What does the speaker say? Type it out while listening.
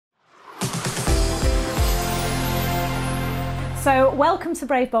So welcome to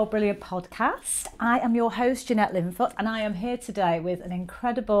Brave, Bold, Brilliant podcast. I am your host, Jeannette, and I am here today with an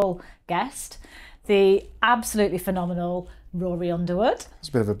incredible guest, the absolutely phenomenal Rory Underwood. It's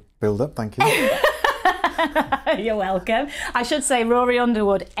a bit of a build-up, thank you. You're welcome. I should say Rory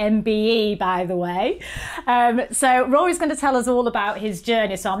Underwood MBE, by the way. So Rory's going to tell us all about his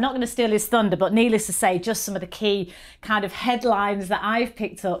journey, so I'm not going to steal his thunder, but needless to say, just some of the key kind of headlines that I've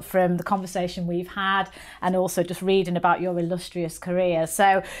picked up from the conversation we've had, and also just reading about your illustrious career.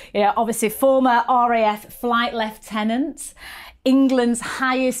 So, you know, obviously former RAF flight lieutenant, England's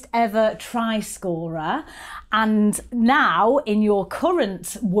highest ever try scorer, and now in your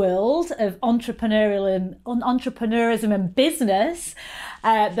current world of entrepreneurism and business,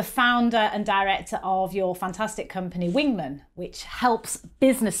 the founder and director of your fantastic company Wingman, which helps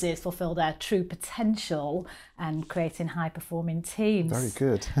businesses fulfill their true potential and creating high performing teams. Very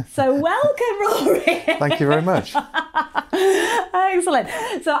good. So welcome, Rory. Thank you very much. Excellent.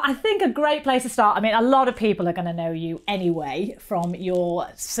 So I think a great place to start, I mean, a lot of people are going to know you anyway from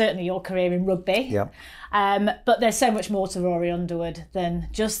certainly your career in rugby. Yeah. But there's so much more to Rory Underwood than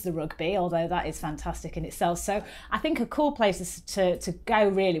just the rugby, although that is fantastic in itself. So I think a cool place to go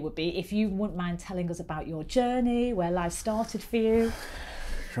really would be if you wouldn't mind telling us about your journey, where life started for you.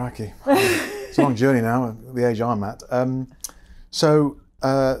 Crikey. It's a long journey now, at the age I'm at. Born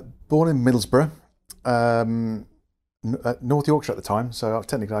in Middlesbrough, North Yorkshire at the time, so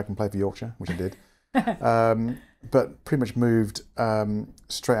technically I can play for Yorkshire, which I did. But pretty much moved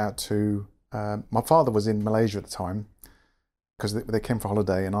straight out to... my father was in Malaysia at the time because they came for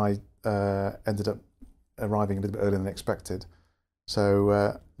holiday, and I ended up arriving a little bit earlier than expected.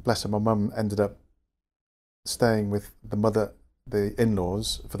 So bless her, my mum ended up staying with the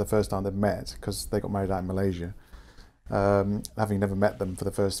in-laws for the first time they'd met, because they got married out in Malaysia. Having never met them for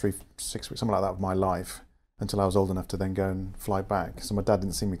the first 3-6 weeks, something like that of my life, until I was old enough to then go and fly back. So my dad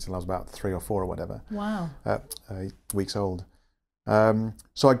didn't see me till I was about 3 or 4 or whatever. Wow. Weeks old.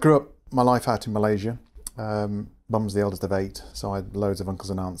 So I grew up my life out in Malaysia. Mum's the eldest of 8, so I had loads of uncles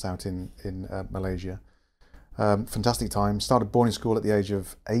and aunts out in Malaysia. Fantastic time. Started boarding school at the age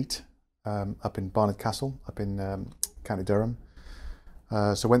of 8, up in Barnard Castle, up in County Durham.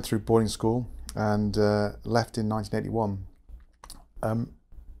 So went through boarding school and left in 1981.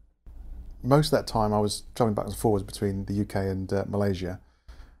 Most of that time I was travelling back and forwards between the UK and Malaysia,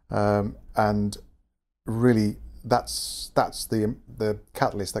 and really that's the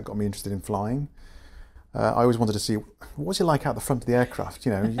catalyst that got me interested in flying. I always wanted to see what's it like out the front of the aircraft.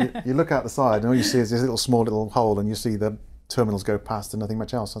 You know, you look out the side and all you see is this small little hole, and you see the terminals go past and nothing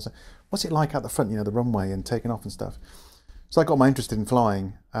much else. I said, what's it like out the front? You know, the runway and taking off and stuff. So I got my interest in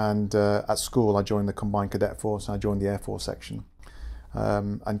flying, and at school I joined the Combined Cadet Force, and I joined the Air Force section,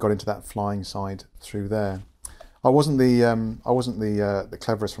 and got into that flying side through there. I wasn't the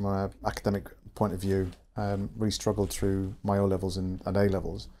cleverest from an academic point of view. Really struggled through my O levels and A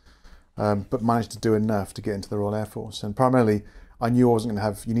levels, but managed to do enough to get into the Royal Air Force. And primarily, I knew I wasn't going to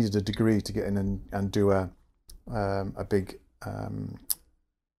have. You needed a degree to get in and do a big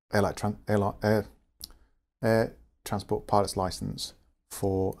air transport pilot's license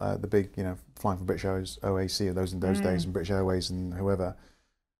for the big, you know, flying for British OAC or those in those days, and British Airways and whoever.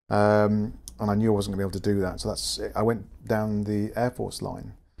 And I knew I wasn't going to be able to do that, so that's it. I went down the Air Force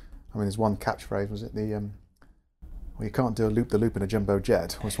line. I mean, there's one catchphrase, was it the well, you can't do a loop-the-loop in a jumbo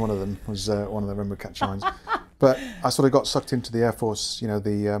jet, was one of them, was one of the remember catch lines. But I sort of got sucked into the Air Force, you know,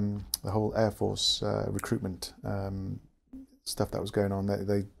 the whole Air Force recruitment stuff that was going on.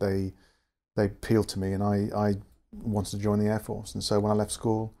 They appealed to me, and I wanted to join the Air Force. And so when I left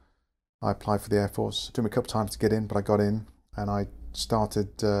school, I applied for the Air Force. It took me a couple of times to get in, but I got in, and I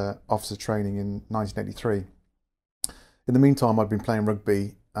started officer training in 1983. In the meantime, I'd been playing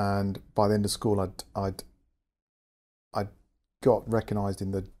rugby, and by the end of school, I'd got recognised in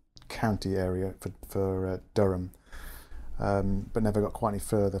the county area for Durham, but never got quite any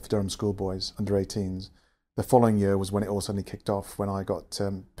further for Durham schoolboys under 18s. The following year was when it all suddenly kicked off, when I got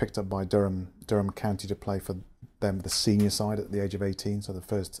picked up by Durham County to play for them, the senior side at the age of 18. So the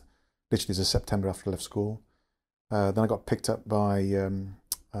first, literally, was September after I left school. Then I got picked up by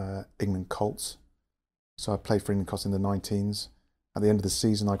England Colts. So I played for England Colts in the 19s. At the end of the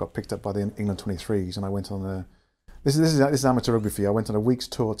season, I got picked up by the England 23s, and I went on a... This is amateur rugby for you. I went on a week's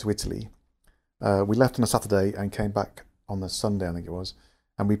tour to Italy. We left on a Saturday and came back on the Sunday, I think it was.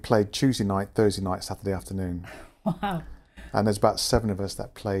 And we played Tuesday night, Thursday night, Saturday afternoon. Wow. And there's about 7 of us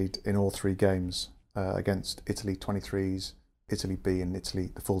that played in all 3 games against Italy 23s, Italy B, and Italy,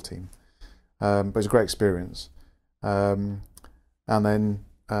 the full team. But it was a great experience. And then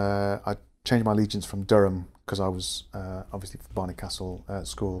I changed my allegiance from Durham because I was obviously for Barney Castle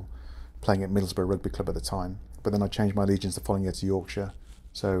School, playing at Middlesbrough Rugby Club at the time. But then I changed my allegiance the following year to Yorkshire.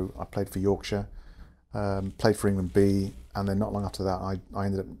 So I played for Yorkshire, played for England B, and then not long after that I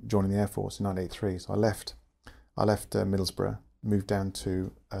ended up joining the Air Force in 1983. So I left Middlesbrough, moved down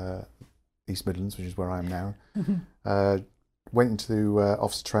to East Midlands, which is where I am now. Went into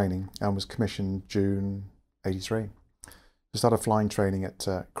officer training and was commissioned June 83. I started flying training at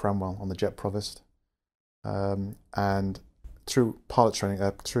Cranwell on the Jet Provost, and through pilot training,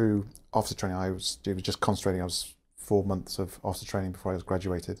 through officer training, it was just concentrating. I was 4 months of officer training before I was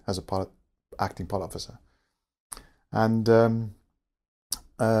graduated as a pilot, acting pilot officer. And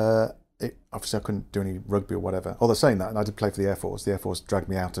obviously I couldn't do any rugby or whatever. Although saying that, I did play for the Air Force. The Air Force dragged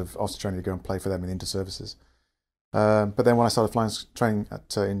me out of officer training to go and play for them in inter-services. But then when I started flying training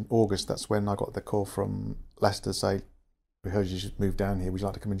in August, that's when I got the call from Leicester to say, we heard you should move down here, would you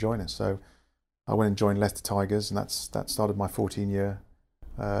like to come and join us? So I went and joined Leicester Tigers, and that started my 14-year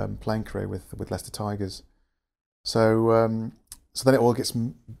playing career with Leicester Tigers. So so then it all gets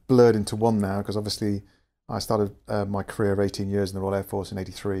blurred into one now, because obviously I started my career of 18 years in the Royal Air Force in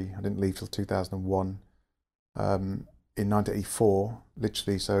 83. I didn't leave till 2001. In 1984,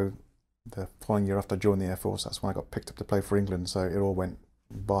 literally, so the following year after I joined the Air Force, that's when I got picked up to play for England. So it all went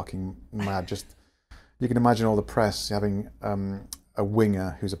barking mad. Just, you can imagine all the press having a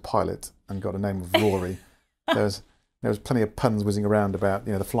winger who's a pilot and got a name of Rory. There was plenty of puns whizzing around about,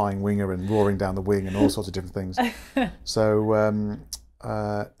 you know, the flying winger and roaring down the wing and all sorts of different things. So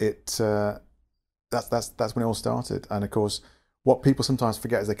that's when it all started. And of course, what people sometimes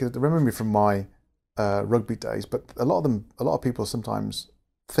forget is they could remember me from my rugby days, but a lot of people sometimes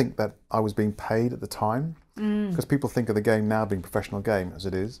think that I was being paid at the time, because people think of the game now being a professional game, as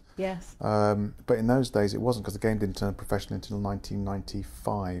it is. Yes. But in those days it wasn't, because the game didn't turn professional until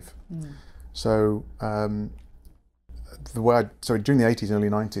 1995. So during the 80s and early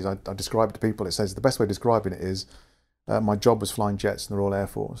 90s, I described it to people, it says the best way of describing it is my job was flying jets in the Royal Air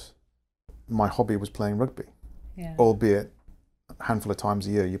Force. My hobby was playing rugby, albeit a handful of times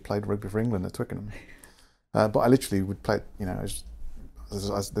a year you played rugby for England at Twickenham. But I literally would play, you know,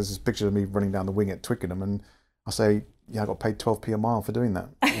 there's this picture of me running down the wing at Twickenham, and I say, yeah, I got paid 12p a mile for doing that.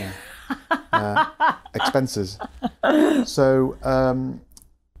 Expenses. So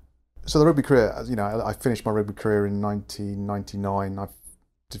so the rugby career, you know, I finished my rugby career in 1999. I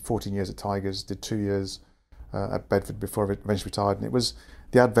did 14 years at Tigers, did 2 years at Bedford before I eventually retired. And it was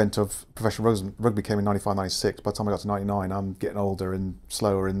the advent of professional rugby came in 95, 96. By the time I got to 99, I'm getting older and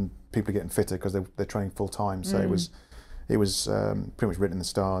slower, and people are getting fitter because they're training full time. So it was pretty much written in the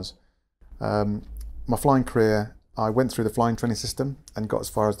stars. My flying career, I went through the flying training system and got as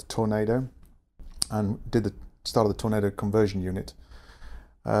far as the Tornado, and did the start of the Tornado conversion unit.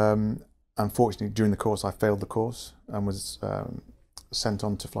 Unfortunately, during the course, I failed the course and was sent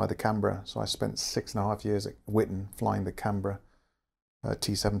on to fly the Canberra. So I spent 6.5 years at Whitton flying the Canberra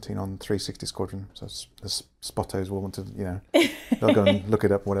T-17 on 360 Squadron. So the spottos will want to, you know, they'll go and look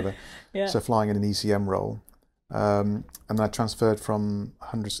it up or whatever. So flying in an ECM role. And then I transferred from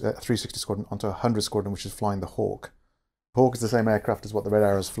 360 Squadron onto 100 Squadron, which is flying the Hawk. Hawk is the same aircraft as what the Red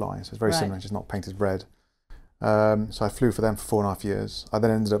Arrows fly, so it's very similar, it's just not painted red. So I flew for them for 4.5 years. I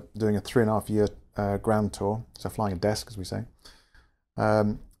then ended up doing a 3.5 year ground tour, so flying a desk, as we say.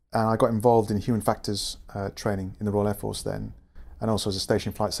 And I got involved in human factors training in the Royal Air Force then, and also as a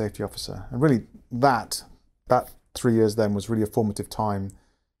station flight safety officer. And really that 3 years then was really a formative time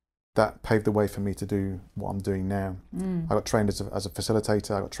that paved the way for me to do what I'm doing now. I got trained as a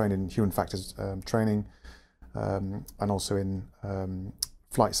facilitator, I got trained in human factors training, and also in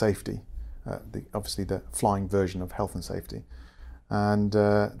flight safety, obviously the flying version of health and safety. And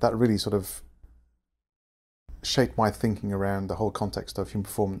that really sort of shaped my thinking around the whole context of human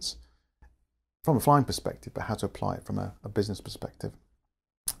performance from a flying perspective, but how to apply it from a business perspective.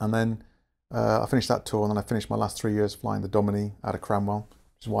 And then I finished that tour, and then I finished my last 3 years flying the Domini out of Cranwell,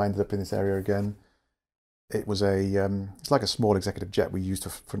 which is why I ended up in this area again. It was it's like a small executive jet we used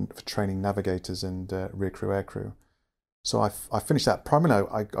for training navigators and rear crew, air crew. So I finished that. Primarily,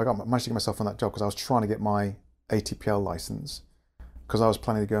 I managed to get myself on that job because I was trying to get my ATPL license, because I was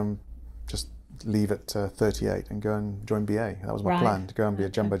planning to go and just leave at 38 and go and join BA. That was my plan, to go and be a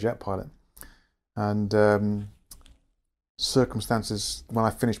jumbo jet pilot. And circumstances, when I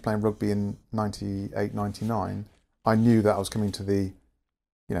finished playing rugby in 98, 99, I knew that I was coming to the,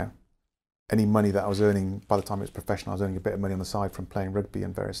 you know, any money that I was earning by the time it was professional, I was earning a bit of money on the side from playing rugby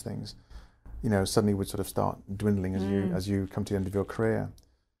and various things, you know, suddenly would sort of start dwindling as you come to the end of your career.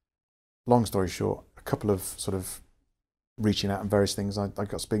 Long story short, a couple of sort of reaching out and various things, I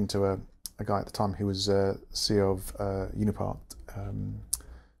got speaking to a guy at the time who was CEO of Unipart,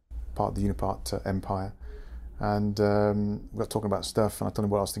 part of the Unipart empire, and we got talking about stuff, and I told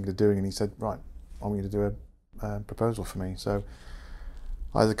him what I was thinking of doing, and he said, right, I want you to do a proposal for me. So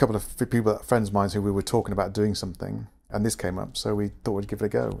I had a couple of people, friends of mine, who we were talking about doing something, and this came up, so we thought we'd give it a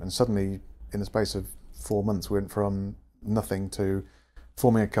go. And suddenly, in the space of 4 months, we went from nothing to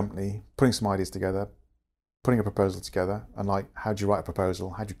forming a company, putting some ideas together, putting a proposal together, and like, how do you write a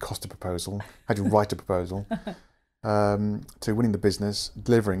proposal? How do you cost a proposal? How do you write a proposal? To winning the business,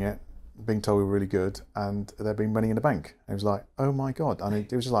 delivering it, being told we were really good, and there being money in the bank. And it was like, oh my God. And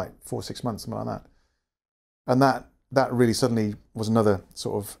it was just like 4 or 6 months, something like that. And that really suddenly was another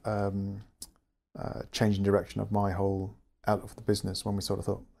sort of change in direction of my whole outlook for the business, when we sort of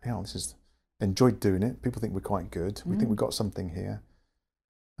thought, this is, enjoyed doing it. People think we're quite good. We think we've got something here.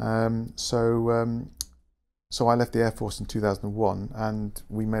 So I left the Air Force in 2001, and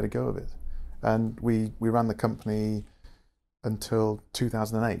we made a go of it. And we ran the company until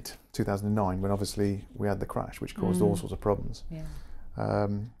 2008, 2009, when obviously we had the crash, which caused all sorts of problems. Yeah.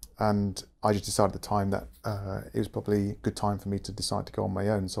 And I just decided at the time that it was probably a good time for me to decide to go on my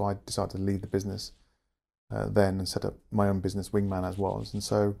own. So I decided to leave the business then and set up my own business, Wingman, as was. And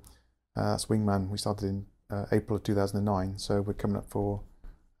so that's Wingman. We started in April of 2009. So we're coming up for,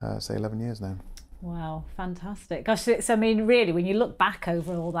 say, 11 years now. Wow, fantastic. Gosh, so I mean, really, when you look back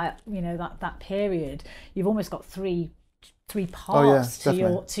over all that, that period, you've almost got three parts to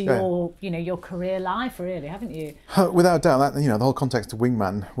your your career life, really, haven't you? Without a doubt, that the whole context of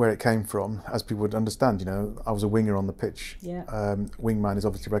Wingman, where it came from, as people would understand, I was a winger on the pitch. Yeah. Wingman is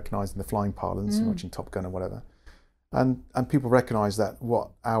obviously recognised in the flying parlance, watching Top Gun or whatever, and people recognise that what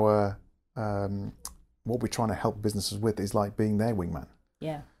we're trying to help businesses with is like being their wingman.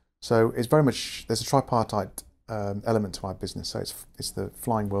 Yeah. So it's very much, there's a tripartite element to our business. So it's the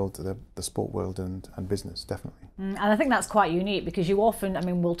flying world, the sport world, and business, definitely. And I think that's quite unique, because you often, I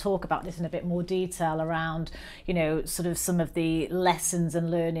mean, we'll talk about this in a bit more detail around, sort of some of the lessons and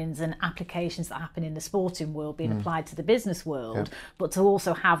learnings and applications that happen in the sporting world being applied to the business world, but to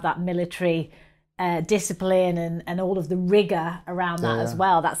also have that military discipline and all of the rigour around that as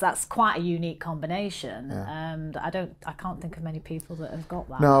well. That's quite a unique combination. I can't think of many people that have got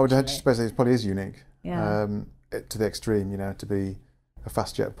that. No, I would just say it probably is unique. Yeah. To the extreme, to be a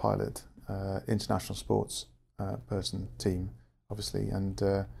fast jet pilot, international sports person, team, obviously, and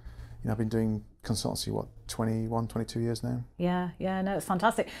I've been doing consultancy 21, 22 years now. Yeah, no, it's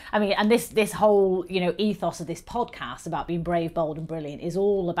fantastic. I mean, and this whole ethos of this podcast about being brave, bold, and brilliant is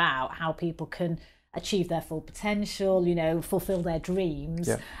all about how people can achieve their full potential, fulfill their dreams.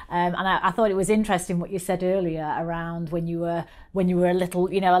 Yeah. And I thought it was interesting what you said earlier around when you were a little,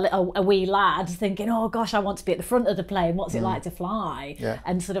 a wee lad, thinking, oh gosh, I want to be at the front of the plane. What's it like to fly? Yeah.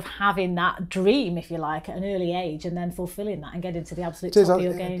 And sort of having that dream, if you like, at an early age, and then fulfilling that and getting to the absolute top of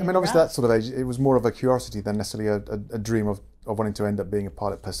your game. I mean, obviously that sort of age, it was more of a curiosity than necessarily a dream of wanting to end up being a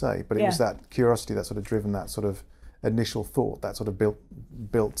pilot per se. But it was that curiosity that sort of driven that sort of initial thought that sort of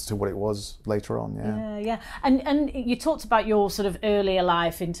built to what it was later on. Yeah. And you talked about your sort of earlier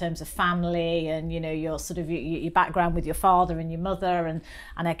life in terms of family, and your sort of your background with your father and your mother, and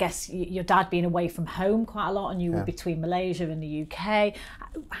I guess your dad being away from home quite a lot, and you were between Malaysia and the UK.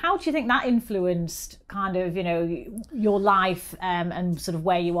 How do you think that influenced kind of your life and sort of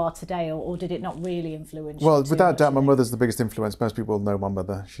where you are today, or did it not really influence you? Well, without doubt, my mother's the biggest influence. Most people know my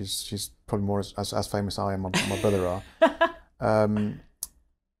mother. She's probably more as famous as I am. My brother are.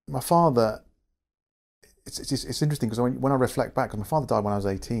 My father, it's interesting, because when I reflect back, because my father died when I was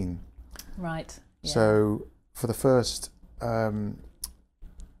 18. Right. Yeah. So for the first,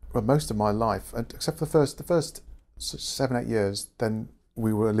 most of my life, except for the first 7-8 years, then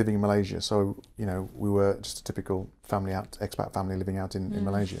we were living in Malaysia. So we were just a typical family expat family living out in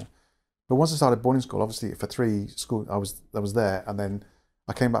Malaysia. But once I started boarding school, obviously for 3 schools, I was there, and then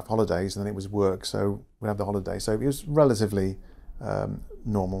I came back for holidays, and then it was work, so we'd have the holiday. So it was relatively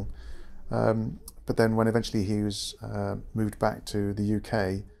normal. But then when eventually he was moved back to the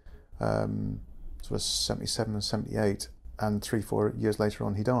UK, sort of 77 and 78, and 3-4 years later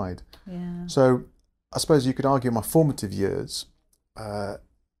on he died. Yeah. So I suppose you could argue my formative years, he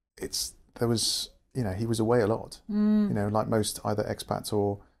was away a lot. Like most either expats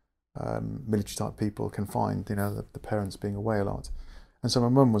or military type people can find, the parents being away a lot. And so my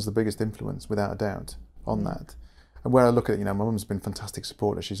mum was the biggest influence, without a doubt, on that. And where I look at it, my mum's been a fantastic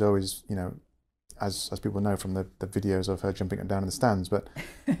supporter. She's always, as people know from the videos of her jumping up and down in the stands, but,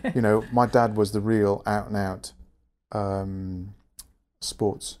 my dad was the real out and out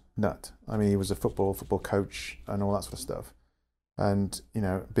sports nut. I mean, he was a football coach and all that sort of stuff. And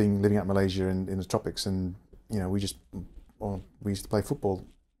living out in Malaysia and in the tropics, and we used to play football.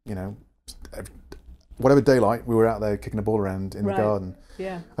 Whatever daylight, we were out there kicking the ball around in the garden.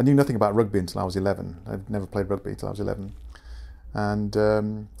 Yeah. I knew nothing about rugby until I was 11. I'd never played rugby until I was 11. And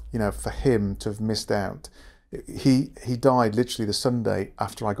for him to have missed out, he died literally the Sunday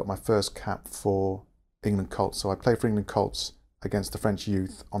after I got my first cap for England Colts. So I played for England Colts against the French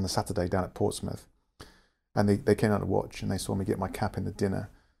youth on the Saturday down at Portsmouth. And they came out to watch, and they saw me get my cap in the dinner,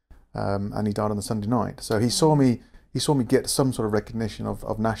 and he died on the Sunday night. So he saw me get some sort of recognition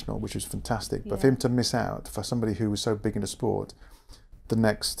of national, which was fantastic. But for him to miss out, for somebody who was so big into sport, the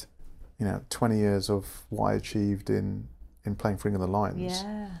next 20 years of what I achieved in playing for England the Lions.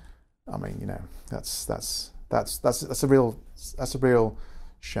 Yeah. I mean, that's a real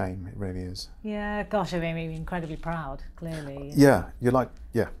shame. It really is. Yeah, gosh, I mean, you're incredibly proud, clearly. Yeah,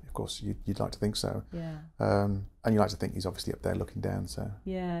 of course, you'd like to think so. Yeah. And you like to think he's obviously up there looking down. So.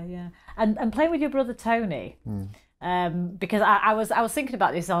 Yeah, yeah. And playing with your brother Tony, because I was thinking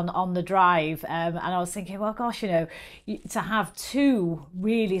about this on the drive, and I was thinking, well, gosh, to have two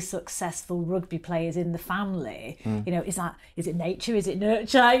really successful rugby players in the family, is it nature, is it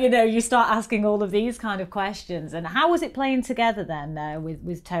nurture? You start asking all of these kind of questions. And how was it playing together then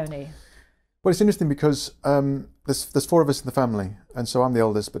with Tony? Well, it's interesting because there's four of us in the family, and so I'm the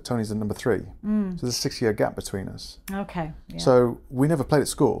oldest, but Tony's the number 3. So there's a 6-year gap between us. Okay. Yeah. So we never played at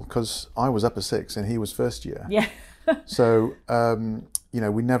school because I was upper 6 and he was first year. Yeah. So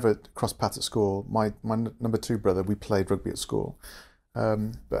we never crossed paths at school. My number 2 brother, we played rugby at school,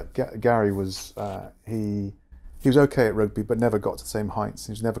 but Gary was he was okay at rugby, but never got to the same heights.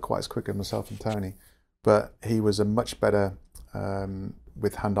 He was never quite as quick as myself and Tony, but he was a much better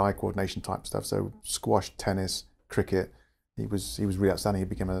with hand-eye coordination type stuff. So squash, tennis, cricket. He was really outstanding. He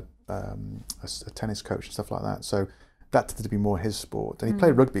became a tennis coach and stuff like that. So that tended to be more his sport. And he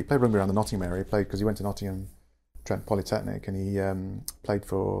played rugby. He played rugby around the Nottingham area. He played because he went to Nottingham Trent Polytechnic, and he played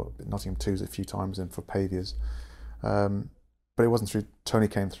for Nottingham Twos a few times and for Paviers. But it wasn't through Tony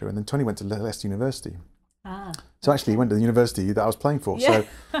came through, and then Tony went to Leicester University. So actually, he went to the university that I was playing for. Yeah.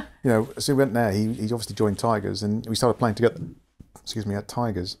 So so he went there. He obviously joined Tigers, and we started playing together. At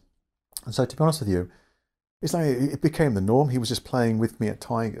Tigers. And so, to be honest with you, it's like it became the norm. He was just playing with me at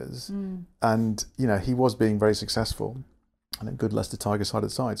Tigers, and he was being very successful, and a good Leicester Tigers side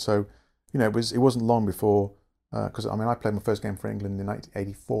at side. So it wasn't long before, because I played my first game for England in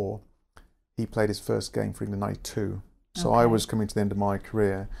 1984. He played his first game for England in 92. So I was coming to the end of my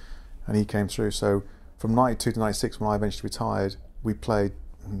career, and he came through. So from 92 to 96, when I eventually retired, we played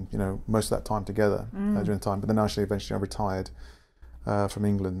most of that time together during the time. But then actually eventually I retired from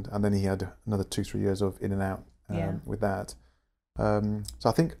England, and then he had another 2-3 years of in and out with that. So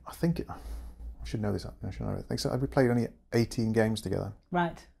I think I should know this. I should know it. I think so. We played only 18 games together.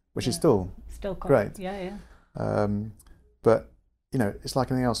 Right. Which is still quite great. Yeah, yeah. But it's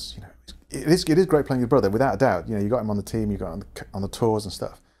like anything else. It is great playing with your brother, without a doubt. You got him on the team, you got him on the tours and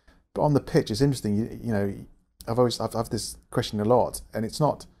stuff. But on the pitch, it's interesting. I've had this question a lot, and it's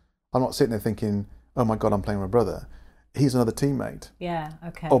not. I'm not sitting there thinking, "Oh my God, I'm playing with my brother." He's another teammate. Yeah.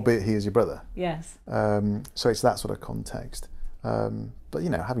 Okay. Albeit he is your brother. Yes. So it's that sort of context. But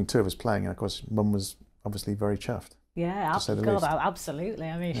having 2 of us playing, and of course, Mum was obviously very chuffed. Yeah. Absolutely.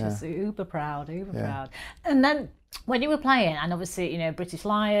 I mean, she's uber proud. And then when you were playing, and obviously, British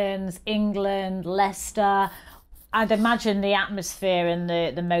Lions, England, Leicester, I'd imagine the atmosphere and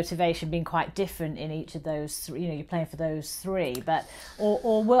the motivation being quite different in each of those. You're playing for those 3, but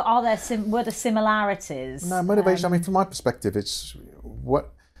or were there similarities? No, motivation. I mean, from my perspective, it's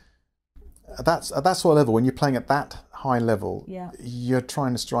at that sort of level. When you're playing at that high level, you're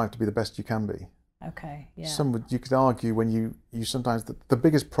trying to strive to be the best you can be. Okay. Yeah. You could argue when you sometimes the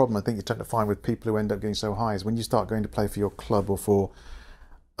biggest problem I think you tend to find with people who end up getting so high is when you start going to play for your club or for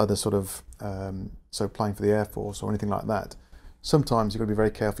other sort of so playing for the Air Force or anything like that. Sometimes you've got to be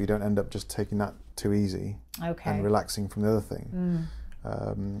very careful you don't end up just taking that too easy and relaxing from the other thing.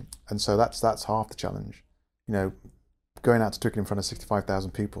 And so that's half the challenge. Going out to Twickenham in front of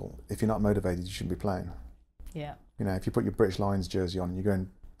 65,000 people, if you're not motivated, you shouldn't be playing. Yeah. If you put your British Lions jersey on, you're going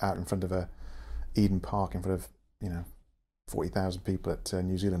out in front of a Eden Park in front of 40,000 people at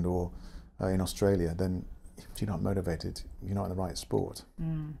New Zealand or in Australia, then if you're not motivated, you're not in the right sport.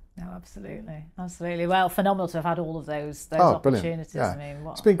 No, absolutely. Well, phenomenal to have had all of those opportunities. Yeah. I mean,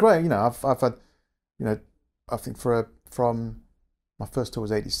 it's been great. I've had, I think from my first tour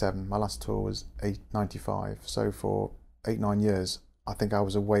was 87, my last tour was 95. So for 8-9 years, I think I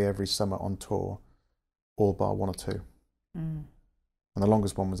was away every summer on tour, all bar 1 or 2. And the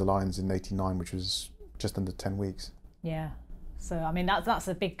longest one was the Lions in 89, which was just under 10 weeks. Yeah. So I mean that's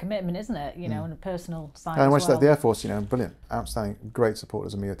a big commitment, isn't it? You know, on a personal side. And as well. the Air Force, you know, brilliant, outstanding, great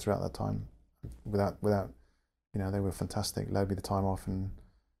supporters of me throughout that time. Without, you know, they were fantastic. Allowed me the time off and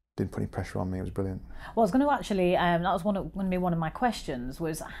didn't put any pressure on me. It was brilliant. Well, I was going to actually, that was going to be one of my questions,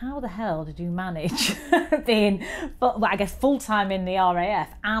 was how the hell did you manage being, well, I guess, full time in the RAF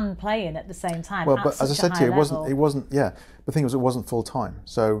and playing at the same time? Well, but as I said to you, it wasn't. Yeah, the thing was, it wasn't full time.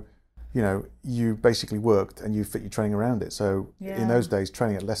 So, you know, you basically worked and you fit your training around it. So in those days,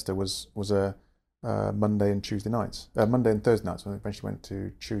 training at Leicester was a Monday and Tuesday nights, Monday and Thursday nights. I eventually went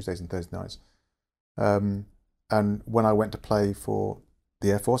to Tuesdays and Thursday nights. And when I went to play for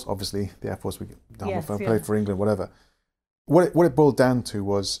the Air Force, obviously the Air Force, played for England, whatever. What it boiled down to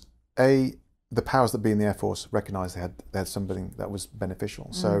was the powers that be in the Air Force recognised they had something that was beneficial.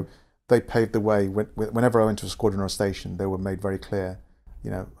 So they paved the way. Whenever I went to a squadron or a station, they were made very clear,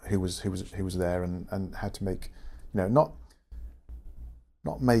 you know, who was there and how to make, you know,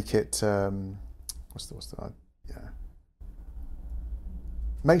 not make it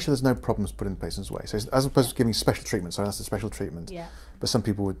make sure there's no problems put in place in this way. So as opposed to giving special treatment, so that's the special treatment. Yeah. But some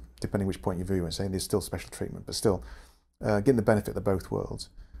people would, depending which point you view it, saying there's still special treatment, but still getting the benefit of both worlds.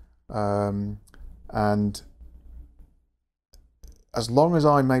 And as long as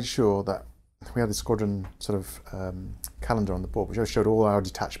I made sure that we had the squadron sort of calendar on the board, which showed all our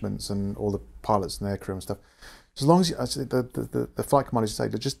detachments and all the pilots and aircrew and stuff. As long as the flight commanders say,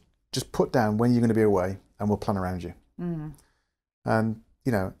 just put down when you're going to be away, and we'll plan around you. And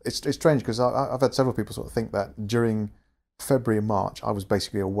you know, it's strange because I've had several people sort of think that during February and March I was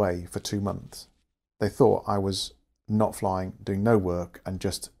basically away for 2 months. They thought I was not flying, doing no work, and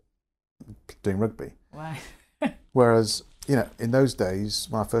just doing rugby. Wow. Whereas, you know, in those days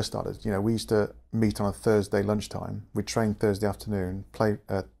when I first started, you know, we used to meet on a Thursday lunchtime. We'd train Thursday afternoon,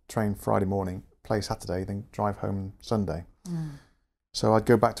 train Friday morning, play Saturday, then drive home Sunday. So I'd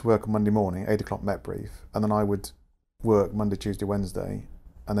go back to work on Monday morning, 8 o'clock Met brief, and then I would work Monday, Tuesday, Wednesday,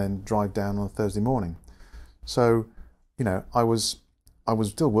 and then drive down on Thursday morning. So, you know, I was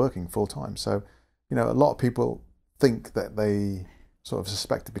still working full time. So, you know, a lot of people think that they sort of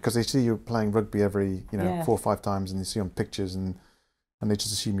suspect it because they see you playing rugby every, you know, 4 or 5 times, and they see on pictures, and they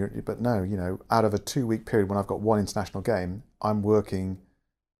just assume you're. But no, you know, out of a 2-week period when I've got 1 international game, I'm working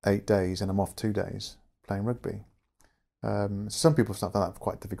 8 days and I'm off 2 days playing rugby. Some people find that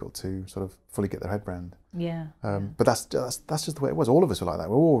quite difficult to sort of fully get their head around. But that's just the way it was. All of us are like that.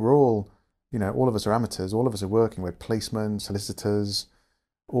 We're all, you know, all of us are amateurs. All of us are working. We're policemen, solicitors,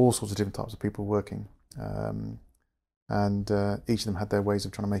 all sorts of different types of people working, and each of them had their ways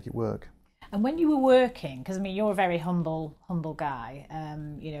of trying to make it work. And when you were working, because I mean, you're a very humble guy,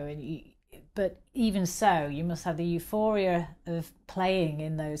 you know, but even so, you must have the euphoria of playing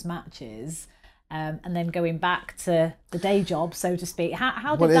in those matches. And then going back to the day job, so to speak.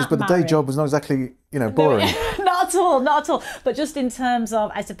 How did that but the day job was not exactly, you know, boring. No, not at all. But just in terms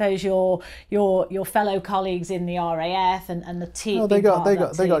of, I suppose, your fellow colleagues in the RAF and the team. No, they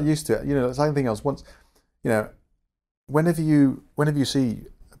got used to it. You know, it's like anything else. Once, you know, whenever you see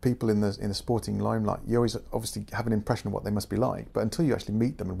people in the sporting limelight, you always obviously have an impression of what they must be like. But until you actually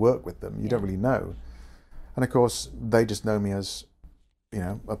meet them and work with them, you don't really know. And of course, they just know me as, you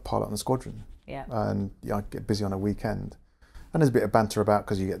know, a pilot on the squadron. And I get busy on a weekend, and there's a bit of banter about,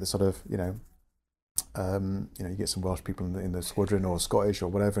 because you get the sort of, you know, you get some Welsh people in the squadron, or Scottish or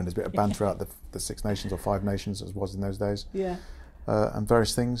whatever, and there's a bit of banter out the 6 nations or 5 nations, as was in those days. And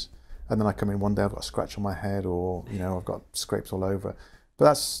various things. And then I come in one day, I've got a scratch on my head, or, you know, I've got scrapes all over. But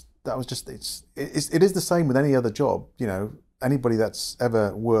it is the same with any other job. You know, anybody that's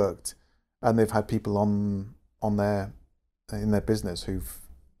ever worked and they've had people in their business who've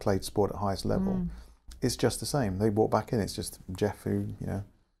played sport at highest level, it's just the same. They walk back in, it's just Jeff who, you know,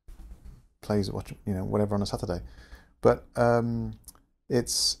 plays whatever on a Saturday. But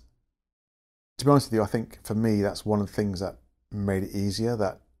it's, to be honest with you, I think for me that's one of the things that made it easier,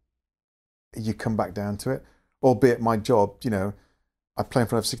 that you come back down to it. Albeit my job, you know, I play in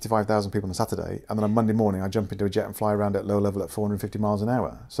front of 65,000 people on a Saturday, and then on Monday morning I jump into a jet and fly around at low level at 450 miles an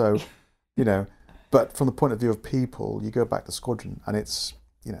hour. So, you know, but from the point of view of people, you go back to squadron, and it's,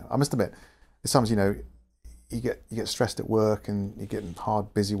 you know, I must admit, sometimes, you know, you get stressed at work and you're getting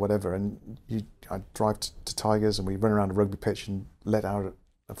hard, busy, whatever, and I drive to Tigers, and we run around a rugby pitch and let our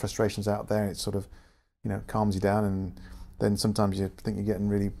frustrations out there, and it sort of, you know, calms you down. And then sometimes you think you're getting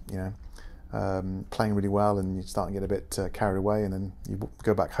really, you know, playing really well, and you start to get a bit carried away, and then you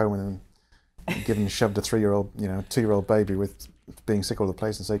go back home, and then you're giving shoved a 3-year-old, you know, 2-year-old baby with being sick all over the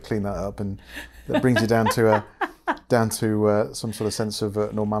place, and say clean that up, and that brings you down to some sort of sense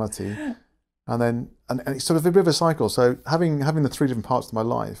of normality. and it's sort of a bit of a cycle. So having the three different parts of my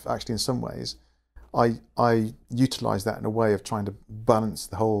life, actually, in some ways, I utilize that in a way of trying to balance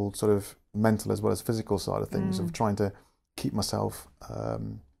the whole sort of mental as well as physical side of things, of trying to keep myself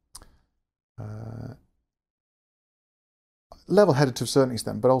level-headed to a certain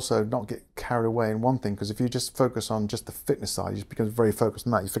extent, but also not get carried away in one thing. Because if you just focus on just the fitness side, you just become very focused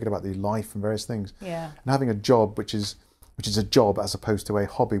on that. You forget about your life and various things. Yeah. And having a job which is a job as opposed to a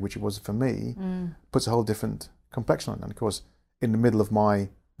hobby, which it was for me, puts a whole different complexion on it. And of course, in the middle of my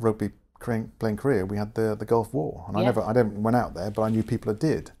rugby playing career, we had the Gulf War, and I never went out there, but I knew people that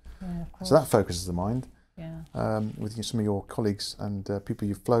did. Yeah, so that focuses the mind. Yeah. With some of your colleagues and people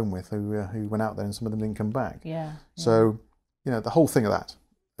you've flown with who went out there, and some of them didn't come back. Yeah. So the whole thing of that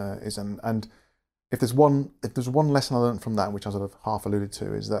is, and if there's one lesson I learned from that, which I sort of half alluded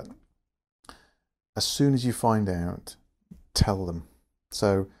to, is that as soon as you find out, tell them.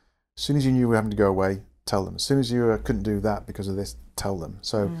 So as soon as you knew you were having to go away, tell them. As soon as you couldn't do that because of this, tell them.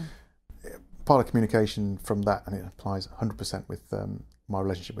 So part of communication from that, and it applies 100% with my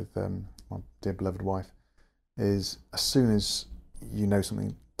relationship with my dear beloved wife, is as soon as you know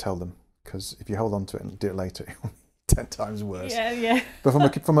something, tell them. Because if you hold on to it and do it later, it will be 10 times worse. Yeah, yeah. But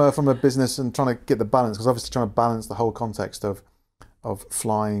from a business and trying to get the balance, because obviously trying to balance the whole context of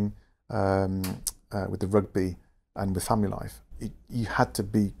flying with the rugby and with family life, you had to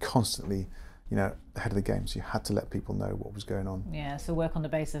be constantly, ahead of the game. So you had to let people know what was going on. Yeah, so work on the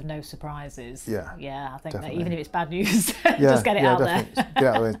basis of no surprises. Yeah. Yeah, I think definitely. that even if it's bad news, just get it out definitely. there. Get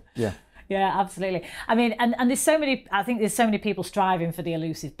out of the way. Yeah. Yeah, absolutely. I mean, and there's so many, I think there's so many people striving for the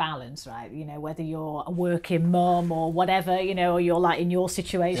elusive balance, right? Whether you're a working mum or whatever, or you're like in your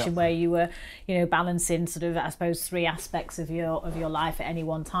situation where you were, balancing sort of, I suppose, three aspects of your life at any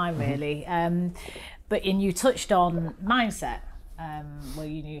one time, really. But you touched on mindset, where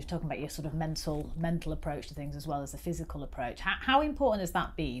you're talking about your sort of mental approach to things as well as the physical approach. How important has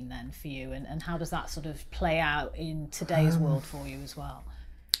that been then for you, and how does that sort of play out in today's world for you as well?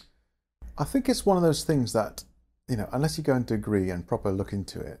 I think it's one of those things that, unless you go and degree and proper look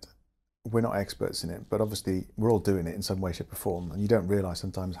into it, we're not experts in it, but obviously we're all doing it in some way, shape or form, and you don't realise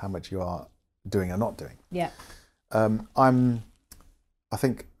sometimes how much you are doing or not doing. Yeah. I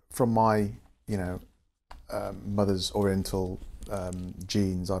think from my, mother's Oriental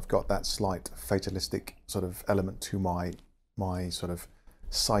genes, I've got that slight fatalistic sort of element to my sort of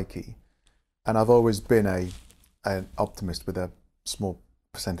psyche, and I've always been an optimist with a small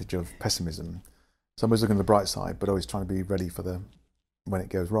percentage of pessimism. So I'm always looking at the bright side, but always trying to be ready for when it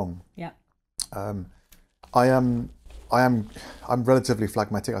goes wrong. Yeah. I'm relatively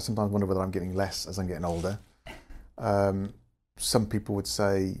phlegmatic. I sometimes wonder whether I'm getting less as I'm getting older. Some people would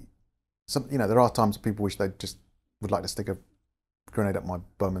say, there are times people wish they just would like to stick a grenade up my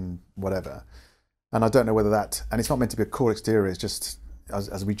bum and whatever. And I don't know whether that, and it's not meant to be a cool exterior, it's just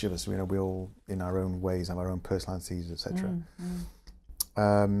as each of us, we all in our own ways have our own personalities, etc.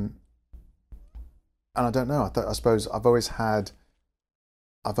 And I don't know. I suppose I've always had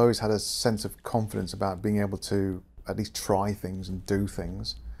a sense of confidence about being able to at least try things and do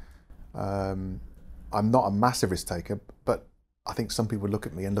things. I'm not a massive risk taker, but I think some people look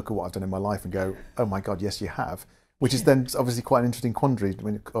at me and look at what I've done in my life and go, "Oh my God, yes, you have," which is then obviously quite an interesting quandary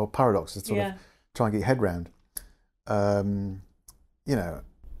or paradox to sort of try and get your head round. I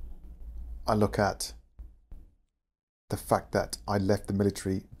look at the fact that I left the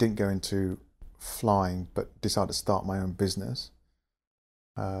military, didn't go into flying, but decided to start my own business.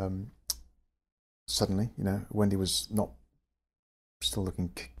 Suddenly, Wendy was not still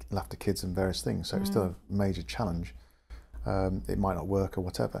looking after kids and various things, so it was still a major challenge. It might not work or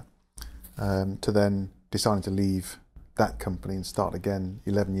whatever. To then deciding to leave that company and start again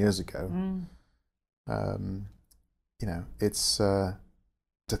 11 years ago. It's to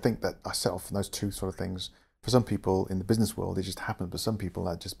think that I set off from those two sort of things. For some people in the business world, it just happened, but some people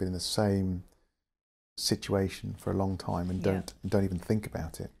have just been in the same situation for a long time and don't even think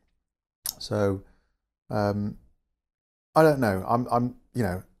about it. So I don't know. I'm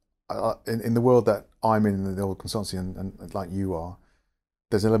in the world that I'm in the old consultancy and like you are,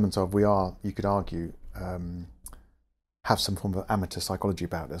 there's elements of you could argue, have some form of amateur psychology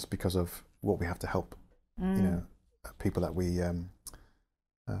about us because of what we have to help, people that we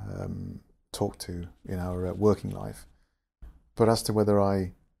talk to in our working life. But as to whether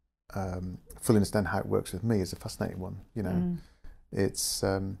I fully understand how it works with me is a fascinating one. It's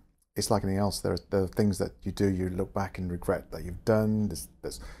like anything else. There are things that you do, you look back and regret that you've done.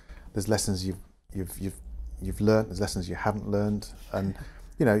 There's lessons you've learned. There's lessons you haven't learned, and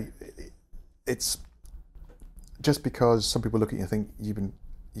it's just because some people look at you and think you've been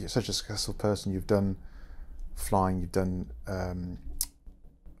you're such a successful person. You've done flying, you've done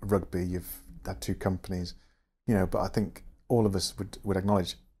rugby, you've had 2 companies, you know. But I think all of us would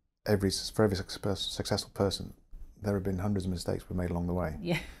acknowledge for every successful person, there have been hundreds of mistakes were made along the way.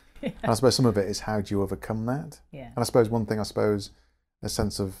 Yeah. And I suppose some of it is how do you overcome that? Yeah. And I suppose one thing, a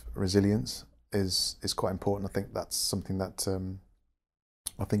sense of resilience is quite important. I think that's something that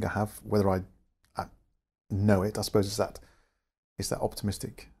I think I have. Whether I know it, I suppose it's that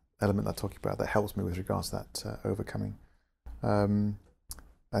optimistic element that I talk about that helps me with regards to that overcoming and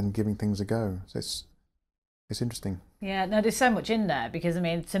giving things a go. So it's interesting. Yeah, no, there's so much in there, because I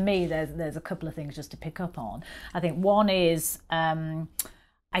mean, to me, there's a couple of things just to pick up on. I think one is,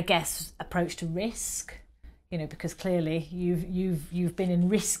 I guess, approach to risk. You know, because clearly you've been in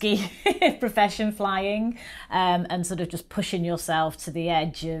risky profession, flying, and sort of just pushing yourself to the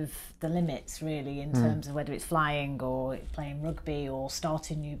edge of the limits, really, in terms of whether it's flying or playing rugby or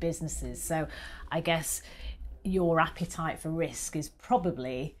starting new businesses. So I guess your appetite for risk is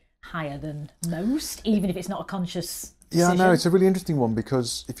probably higher than most, even if it's not a conscious decision. Yeah, no, it's a really interesting one,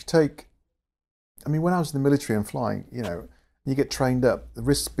 because if you take, I mean, when I was in the military and flying, you know, you get trained up, the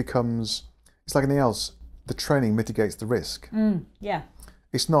risk becomes, it's like anything else. The training mitigates the risk. Yeah.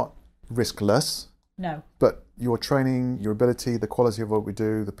 It's not riskless. No. But your training, your ability, the quality of what we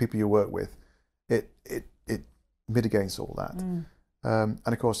do, the people you work with, it mitigates all that. And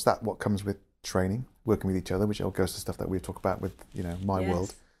of course, what comes with training, working with each other, which all goes to stuff that we talk about with, you know, my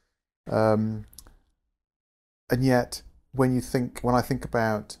world. And yet, when I think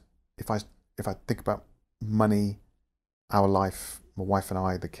about, if I think about money, our life, my wife and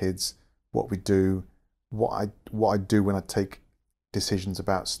I, the kids, what we do, what I do when I take decisions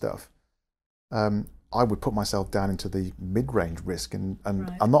about stuff, I would put myself down into the mid-range risk, and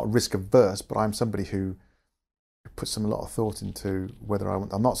Right. I'm not risk averse, but I'm somebody who puts a lot of thought into whether I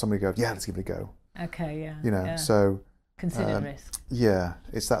want. I'm not somebody who goes, yeah, let's give it a go. Okay, yeah. You know, yeah. so Consider risk. yeah,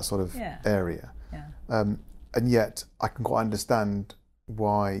 it's that sort of area. Yeah. And yet I can quite understand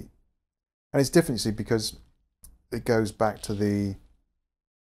why, and it's different, you see, because it goes back to the.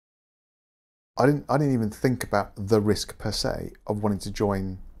 I didn't even think about the risk per se of wanting to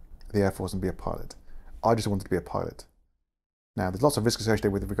join the Air Force and be a pilot. I just wanted to be a pilot. Now, there's lots of risk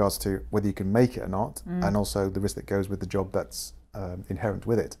associated with regards to whether you can make it or not, and also the risk that goes with the job that's inherent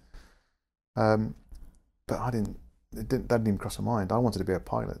with it. But that didn't even cross my mind. I wanted to be a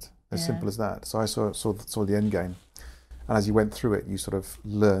pilot, as simple as that. So I saw the end game, and as you went through it, you sort of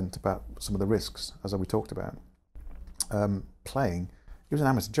learned about some of the risks, as we talked about. Playing. It was an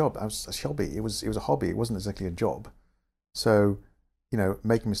amateur job. It was a hobby. It was a hobby. It wasn't exactly a job. So, you know,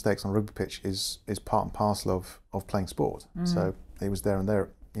 making mistakes on a rugby pitch is part and parcel of playing sport. So it was there and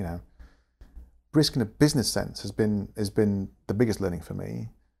there. You know, risk in a business sense has been the biggest learning for me.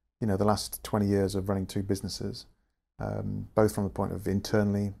 You know, the last 20 years of running 2 businesses, both from the point of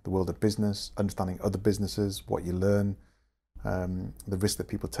internally, the world of business, understanding other businesses, what you learn, the risk that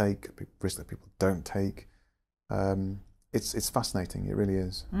people take, risk that people don't take. It's fascinating. It really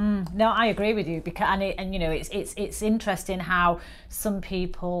is. No, I agree with you, because and you know, it's interesting how some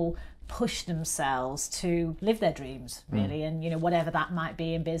people push themselves to live their dreams, really, and you know, whatever that might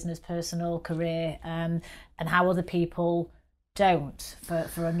be in business, personal, career, and how other people don't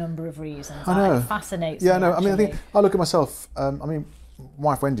for a number of reasons. I know. It fascinates me. Yeah, no. I mean, I actually. think I look at myself. I mean,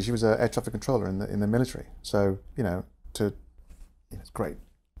 my wife Wendy, she was an air traffic controller in the military. So you know, it's a great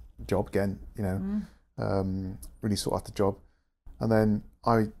job again. You know. Really sought after job, and then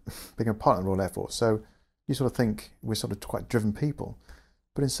I became a pilot in the Royal Air Force. So you sort of think we're sort of quite driven people,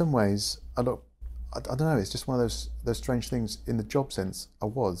 but in some ways, I don't know. It's just one of those strange things. In the job sense, I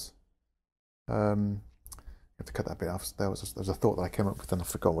was. You have to cut that bit off. There was a thought that I came up with, and I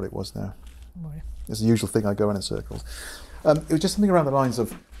forgot what it was now. It's the usual thing. I go around in circles. It was just something around the lines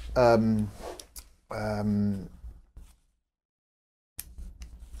of.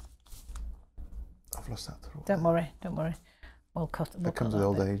 I've lost that thought. Don't worry. We'll cut. That comes with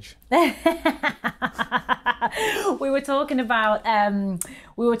old age. We were talking about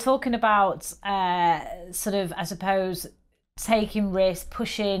sort of, I suppose, taking risks,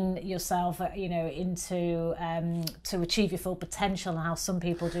 pushing yourself, you know, into to achieve your full potential, and how some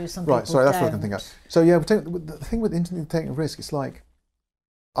people do, some people don't. Right. Sorry, that's what I can think of. So yeah, the thing with taking a risk, it's like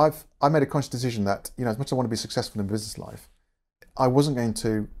I made a conscious decision that, you know, as much as I want to be successful in business life, I wasn't going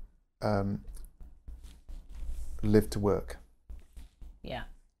to live to work. Yeah.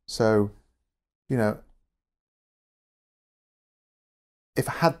 So, you know, if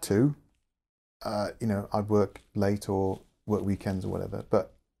I had to, you know, I'd work late or work weekends or whatever,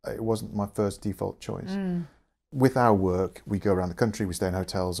 but it wasn't my first default choice. with our work, we go around the country, we stay in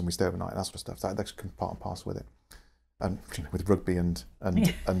hotels and we stay overnight, that sort of stuff. That's part and parcel with it. And with rugby and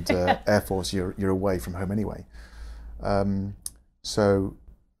Air Force, you're away from home anyway. So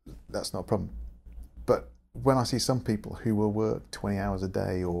that's not a problem. But when I see some people who will work 20 hours a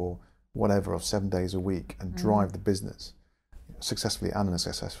day or whatever, or 7 days a week, and drive the business successfully and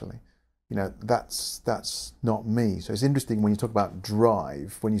unsuccessfully, you know, that's not me. So it's interesting when you talk about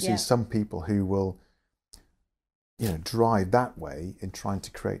drive, when you see some people who will, you know, drive that way in trying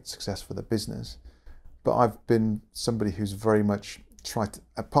to create success for the business. But I've been somebody who's very much tried to,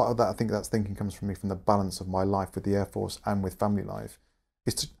 a part of that, I think that's thinking comes from me, from the balance of my life with the Air Force and with family life.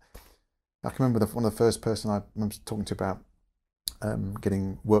 I can remember one of the first person I remember talking to about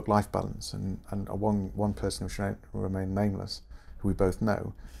getting work-life balance, and one person who will remain nameless, who we both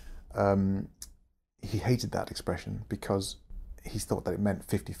know, he hated that expression because he thought that it meant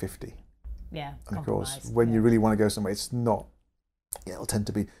 50-50. Yeah, and of course, when you really want to go somewhere, it's not. Yeah, it'll tend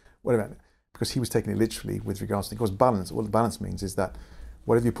to be whatever. Because he was taking it literally with regards to, of course, balance. What the balance means is that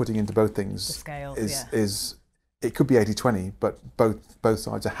whatever you're putting into both things the scales, is it could be 80-20, but both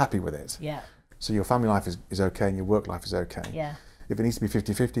sides are happy with it. Yeah. So your family life is okay and your work life is okay. Yeah. If it needs to be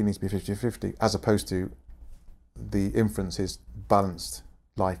 50-50, it needs to be 50-50, as opposed to the inference is balanced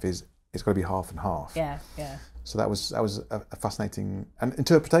life it's got to be half and half. Yeah, yeah. So that was a fascinating, and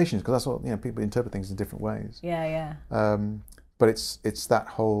interpretations, because that's what, you know, people interpret things in different ways. Yeah, yeah. But it's that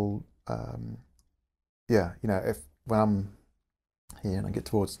whole yeah, you know, when I'm here and I get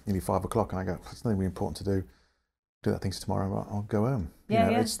towards nearly 5 o'clock and I go, it's nothing really important to do that things tomorrow, I'll go home. Yeah,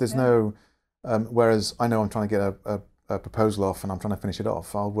 you know, there's no whereas I know I'm trying to get a proposal off and I'm trying to finish it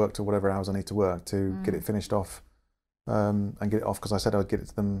off, I'll work to whatever hours I need to work to get it finished off, and get it off, because I said I would get it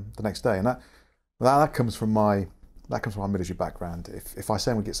to them the next day. And that comes from my military background. If I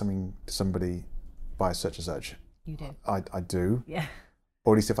say I'm going to get something to somebody by such and such, you do. I do. Yeah.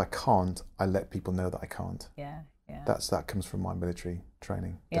 Or at least if I can't, I let people know that I can't. Yeah, yeah. That comes from my military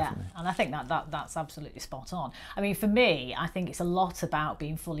training. Yeah, definitely. and I think that's absolutely spot on. I mean, for me, I think it's a lot about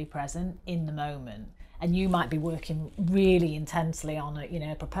being fully present in the moment. And you might be working really intensely on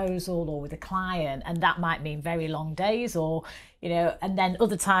a proposal or with a client, and that might mean very long days, or and then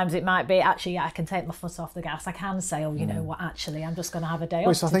other times it might be, actually, I can take my foot off the gas. I can say, oh, you know what, actually, I'm just going to have a day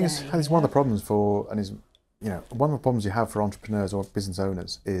off So I today. think it's one of the problems one of the problems you have for entrepreneurs or business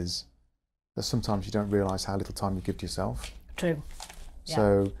owners is that sometimes you don't realise how little time you give to yourself. True. Yeah.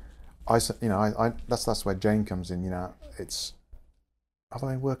 So that's where Jane comes in. It's, have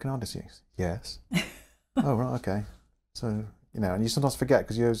I been working hard this year? Yes. Oh right, okay. So and you sometimes forget,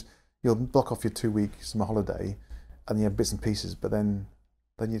 because you'll block off your 2 weeks summer holiday, and you have bits and pieces, but then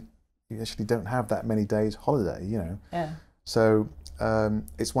you actually don't have that many days holiday. Yeah. So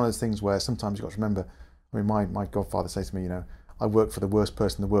it's one of those things where sometimes you've got to remember. I mean, my godfather says to me, I work for the worst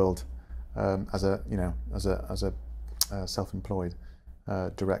person in the world as a self-employed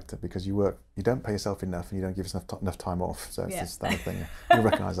director, because you don't pay yourself enough and you don't give yourself enough time off. So it's this that thing. You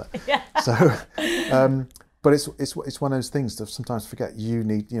recognise that. Yeah. So, but it's one of those things to sometimes forget. You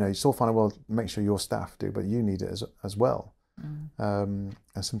need, you still find a way to make sure your staff do, but you need it as well. And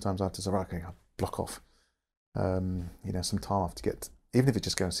sometimes I have to say, right, okay, I'll block off, some time off to get. Even if it's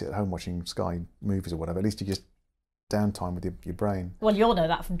just going to sit at home watching Sky movies or whatever, at least you just downtime with your brain. Well, you'll know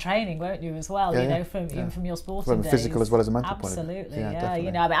that from training, won't you, as well? Yeah, even from your sporting from days. Physical as well as a mental point of view. Absolutely, yeah.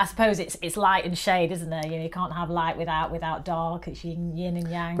 Definitely. But I suppose it's light and shade, isn't there? You can't have light without dark. It's yin and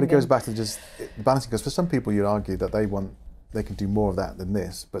yang. But it goes back to just balancing, because for some people you'd argue that they can do more of that than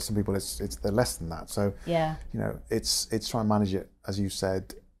this, but some people they're less than that. So yeah, it's trying to manage it, as you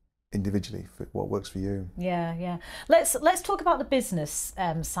said, individually for what works for you. Yeah. Let's talk about the business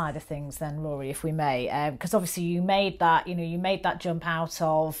side of things then, Rory, if we may, because obviously you made that jump out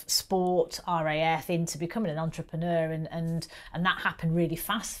of sport RAF into becoming an entrepreneur, and that happened really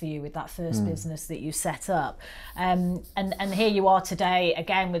fast for you with that first business that you set up, and here you are today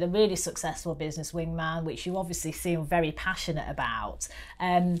again with a really successful business, Wingman, which you obviously seem very passionate about.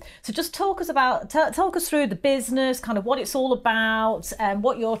 So just talk us through the business, kind of what it's all about,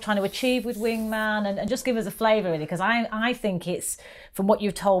 what you're trying to achieve with Wingman, and just give us a flavour, really, because I think it's, from what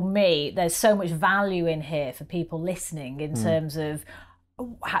you've told me, there's so much value in here for people listening in terms of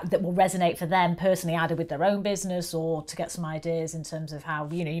that will resonate for them personally, either with their own business or to get some ideas in terms of how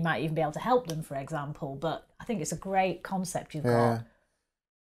you might even be able to help them, for example. But I think it's a great concept you've got.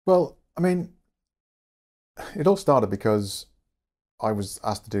 Well, I mean, it all started because I was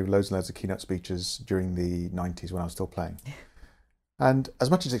asked to do loads and loads of keynote speeches during the 90s when I was still playing. And as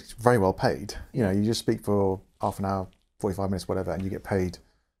much as it's very well paid, you just speak for half an hour, 45 minutes, whatever, and you get paid,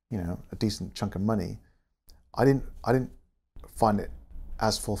 a decent chunk of money. I didn't find it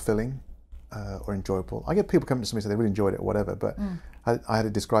as fulfilling or enjoyable. I get people coming to me and say they really enjoyed it or whatever, but I had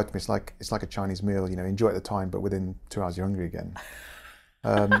it described to me, it's like a Chinese meal, you know, enjoy it at the time, but within 2 hours you're hungry again.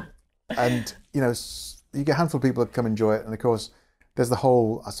 And you know, you get a handful of people that come enjoy it, and of course there's the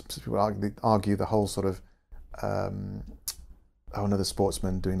whole, some people argue the whole sort of another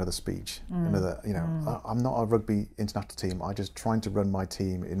sportsman doing another speech, another, you know, I'm not a rugby international team, I'm just trying to run my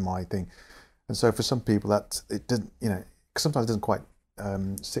team in my thing. And so for some people that it didn't, you know, sometimes it doesn't quite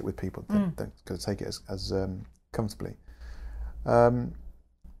sit with people that could take it as comfortably. And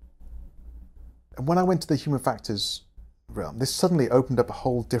when I went to the human factors realm, this suddenly opened up a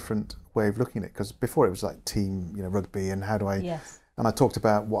whole different way of looking at it, because before it was like team, you know, rugby, and how do I, and I talked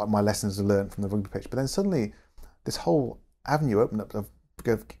about what my lessons I learned from the rugby pitch, but then suddenly this whole avenue opened up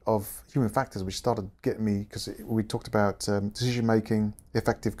of human factors, which started getting me, because we talked about decision making,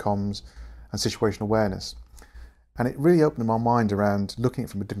 effective comms, and situational awareness. And it really opened my mind around looking at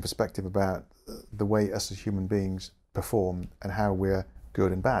it from a different perspective about the way us as human beings perform and how we're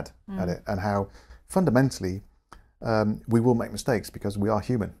good and bad at it, and how fundamentally we will make mistakes because we are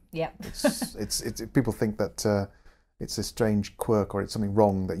human. Yeah. It's people think that it's a strange quirk or it's something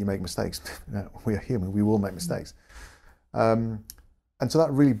wrong that you make mistakes. No, we are human. We will make mistakes. And so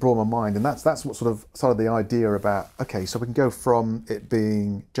that really brought my mind, and that's what sort of started the idea about, okay, so we can go from it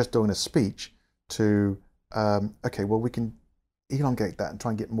being just doing a speech to okay, well, we can elongate that and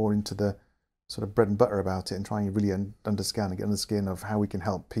try and get more into the sort of bread and butter about it, and try and really understand and get under the skin of how we can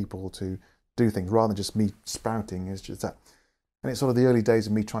help people to do things rather than just me spouting. It's just that, and it's sort of the early days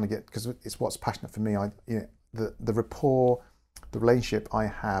of me trying to get, because it's what's passionate for me. You know, the rapport, the relationship I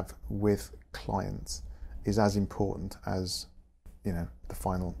have with clients is as important as, you know, the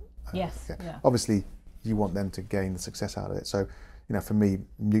final. Obviously, you want them to gain the success out of it. So, you know, for me,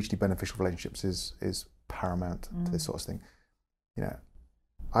 mutually beneficial relationships is paramount to this sort of thing. You know,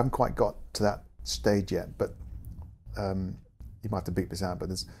 I haven't quite got to that stage yet, but you might have to beat this out. But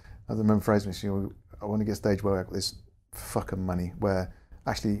there's, I remember phrasing, you know, I want to get a stage where I got this fucking money, where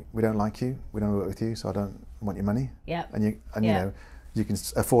actually we don't like you, we don't work with you, so I don't want your money. Yeah. And you know, you can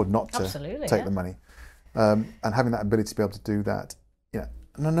afford not to take the money. And having that ability to be able to do that, you know,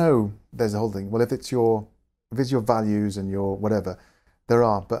 and I know there's a whole thing. Well, if it's your values and your whatever, there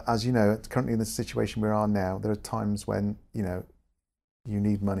are. But as you know, currently in the situation we are now, there are times when, you know, you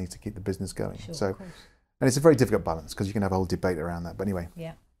need money to keep the business going. Sure, so, and it's a very difficult balance, because you can have a whole debate around that. But anyway,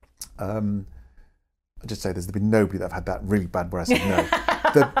 I just say there's been nobody that I've had that really bad where I said no.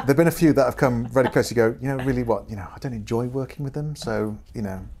 There've been a few that have come very close to go, you know, really what, you know, I don't enjoy working with them, so, you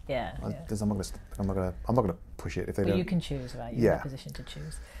know, I'm not gonna push it if they don't. You can choose, right? You're in a position to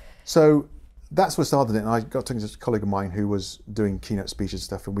choose. So that's what started it, and I got talking to a colleague of mine who was doing keynote speeches and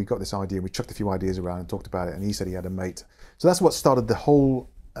stuff, and we got this idea, we chucked a few ideas around and talked about it, and he said he had a mate. So that's what started the whole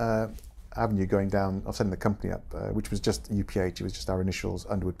avenue going down of setting the company up, which was just UPH, it was just our initials,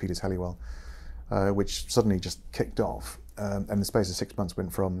 Underwood Peters Helliwell, which suddenly just kicked off. And in the space of 6 months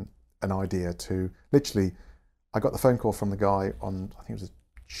went from an idea to literally, I got the phone call from the guy on, I think it was a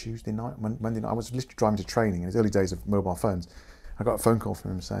Tuesday night, Monday night. I was literally driving to training in his early days of mobile phones. I got a phone call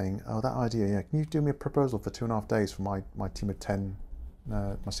from him saying, oh, that idea, yeah, can you do me a proposal for 2.5 days for my team of 10,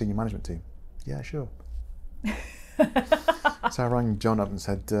 my senior management team? Yeah, sure. So I rang John up and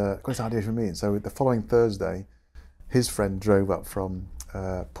said, got this idea for me. And so the following Thursday, his friend drove up from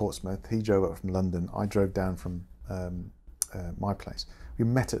Portsmouth, he drove up from London, I drove down from my place. We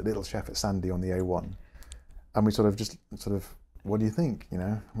met at Little Chef at Sandy on the A1, and we sort of, what do you think? You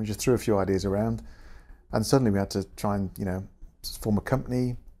know, we just threw a few ideas around, and suddenly we had to try and, you know, form a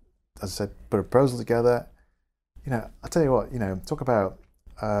company. As I said, put a proposal together. You know, I tell you what, you know, talk about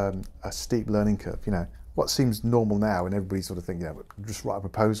a steep learning curve. You know, what seems normal now, and everybody sort of think, you know, just write a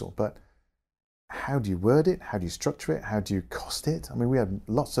proposal, but how do you word it? How do you structure it? How do you cost it? I mean, we had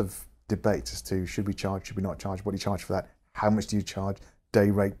lots of debates as to should we charge, should we not charge, what do you charge for that, how much do you charge, day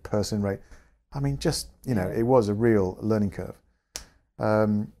rate, person rate. I mean, just, you know, it was a real learning curve.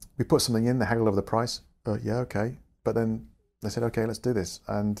 We put something in, they haggled over the price. Yeah, okay. But then they said, okay, let's do this.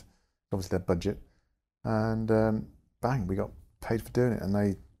 And obviously their budget. And bang, we got paid for doing it. And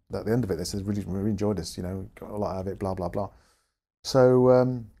they, at the end of it, they said, really enjoyed this, you know, got a lot out of it, blah, blah, blah.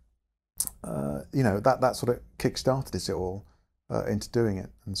 So, you know, that sort of kick-started it all into doing it.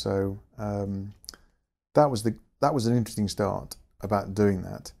 And so that was an interesting start about doing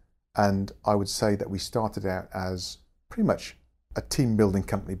that. And I would say that we started out as pretty much a team building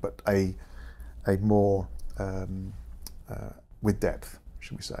company, but a more with depth,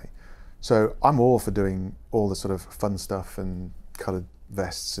 should we say. So I'm all for doing all the sort of fun stuff and coloured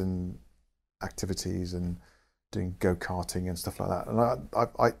vests and activities and doing go-karting and stuff like that.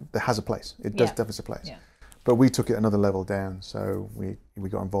 And there has a place. It does definitely have a place. Yeah. But we took it another level down. So we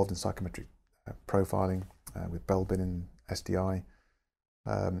got involved in psychometric profiling with Belbin and SDI.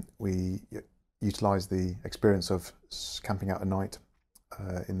 We utilised the experience of camping out at night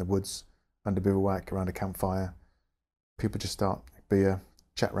in the woods under bivouac around a campfire. People just start beer,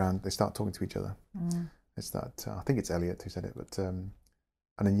 chat round, they start talking to each other. It's that, I think it's Eliot who said it, but an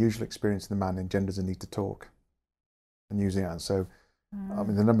unusual experience in the man engenders a need to talk and using it. So, I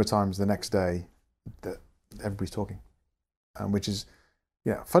mean, the number of times the next day that everybody's talking, which is,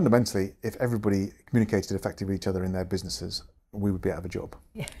 fundamentally, if everybody communicated effectively with each other in their businesses, we would be out of a job.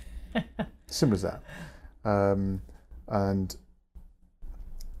 Yeah. Simple as that. And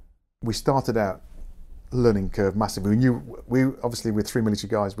we started out learning curve massively. We obviously, with 3 military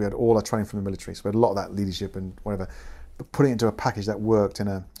guys, we had all our training from the military, so we had a lot of that leadership and whatever. But putting it into a package that worked in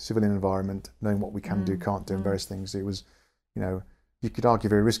a civilian environment, knowing what we can do, can't do, and various things, it was, you could argue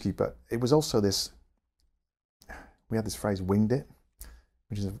very risky, but it was also this. We had this phrase, "winged it,"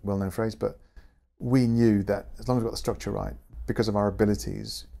 which is a well-known phrase, but we knew that as long as we got the structure right, because of our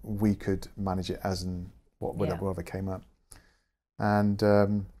abilities, we could manage it as and whatever came up.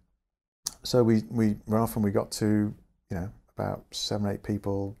 And so we ran off and we got to, about 7 or 8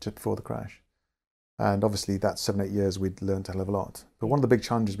 people just before the crash. And obviously that 7 or 8 years we'd learned a hell of a lot. But one of the big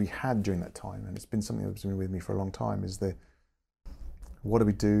challenges we had during that time, and it's been something that's been with me for a long time, is what do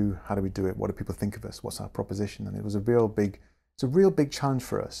we do? How do we do it? What do people think of us? What's our proposition? And it's a real big challenge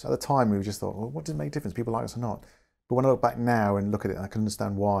for us. At the time we just thought, well, what does it make a difference? People like us or not? But when I look back now and look at it, I can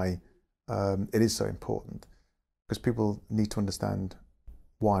understand why it is so important. Because people need to understand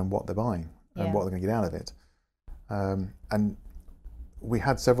why and what they're buying and what they're going to get out of it. And we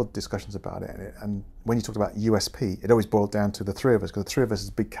had several discussions about it. And when you talked about USP, it always boiled down to the three of us, because the three of us as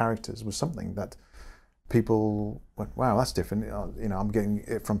big characters was something that people went, wow, that's different. I'm getting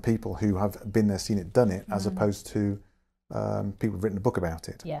it from people who have been there, seen it, done it, as opposed to people who've written a book about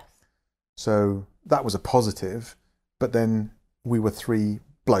it. Yes. So that was a positive. But then we were 3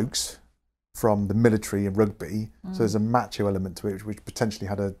 blokes from the military and rugby, so there's a macho element to it, which potentially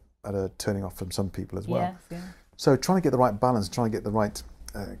had a turning off from some people as well. Yes, So trying to get the right balance, trying to get the right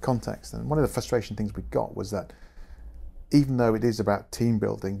context. And one of the frustration things we got was that even though it is about team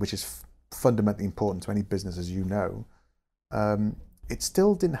building, which is fundamentally important to any business, as you know, it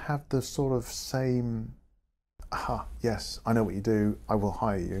still didn't have the sort of same, yes, I know what you do, I will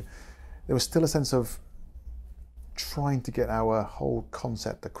hire you. There was still a sense of trying to get our whole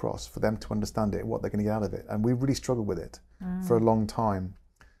concept across for them to understand it and what they're going to get out of it. And we really struggled with it for a long time.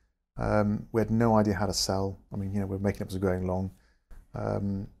 We had no idea how to sell. I mean, we're making up as we're going along. I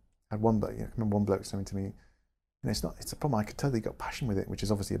had one bloke saying to me, it's a problem. I could tell that he got passion with it, which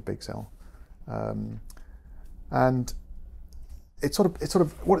is obviously a big sell. And it sort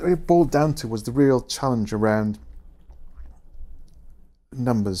of what it boiled down to was the real challenge around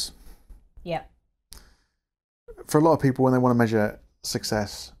numbers. Yeah. For a lot of people, when they want to measure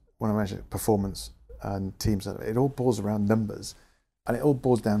success, want to measure performance and teams, it all boils around numbers, and it all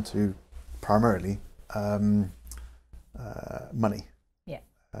boils down to primarily money. Yeah.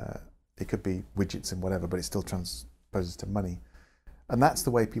 It could be widgets and whatever, but it still transposes to money, and that's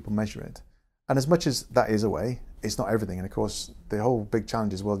the way people measure it. And as much as that is a way, it's not everything. And of course, the whole big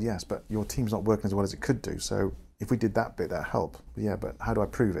challenge is, well, yes, but your team's not working as well as it could do. So if we did that bit, that'd help. Yeah, but how do I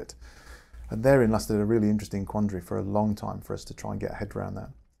prove it? And therein lasted a really interesting quandary for a long time for us to try and get a head around that.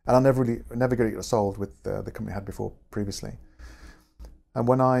 And I never got it solved with the company I had before previously. And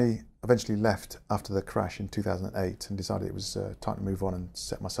when I eventually left after the crash in 2008 and decided it was time to move on and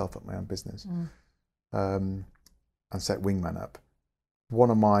set myself up my own business and set Wingman up, one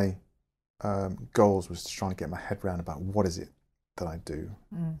of my goals was to try and get my head around about what is it that I do?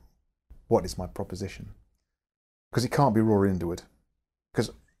 What is my proposition? Because it can't be Rory Underwood.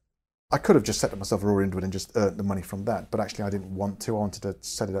 Because I could have just set up myself Rory Underwood and just earned the money from that, but actually I didn't want to. I wanted to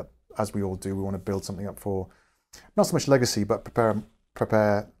set it up as we all do. We want to build something up for not so much legacy, but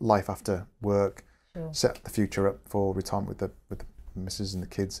prepare life after work, set the future up for retirement with the missus and the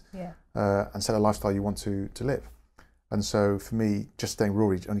kids, and set a lifestyle you want to live. And so for me, just staying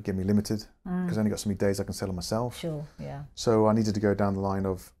Rory only gave me limited, because I only got so many days I can sell on myself. Sure, yeah. So I needed to go down the line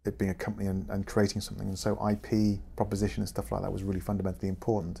of it being a company and creating something. And so IP, proposition and stuff like that was really fundamentally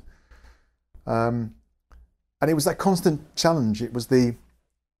important. And it was that constant challenge. It was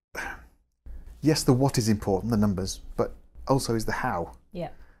yes, the what is important, the numbers, but also is the how. Yeah.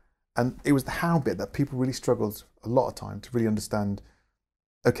 And it was the how bit that people really struggled a lot of time to really understand,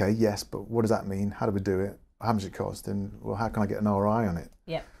 okay, yes, but what does that mean? How do we do it? How much it cost? And well, how can I get an ROI on it?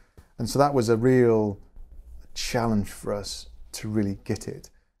 Yeah. And so that was a real challenge for us to really get it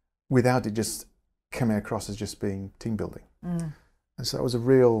without it just coming across as just being team building. And so that was a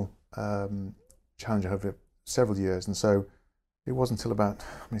real challenge over several years. And so it wasn't until about,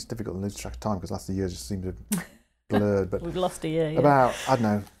 I mean, it's difficult to lose track of time because last the years just seemed to blurred, but we've lost a year. Yeah. About, I don't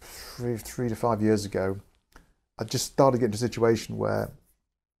know, three to 5 years ago, I just started getting to a situation where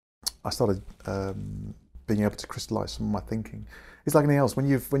I started being able to crystallize some of my thinking. It's like anything else. When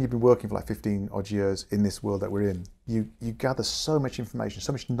you've been working for like 15 odd years in this world that we're in, you gather so much information,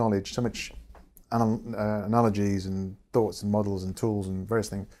 so much knowledge, so much analogies and thoughts and models and tools and various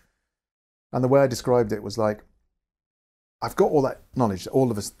things. And the way I described it was like, I've got all that knowledge. All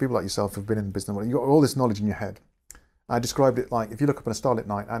of us, people like yourself, have been in the business. You've got all this knowledge in your head. I described it like, if you look up on a starlit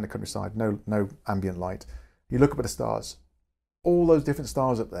night and the countryside, no ambient light, you look up at the stars, all those different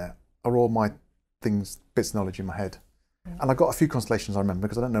stars up there are all my things, bits of knowledge in my head. And I've got a few constellations I remember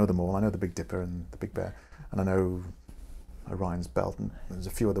because I don't know them all. I know the Big Dipper and the Big Bear, and I know Orion's Belt, and there's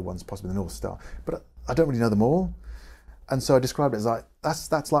a few other ones, possibly the North Star, but I don't really know them all. And so I described it as like,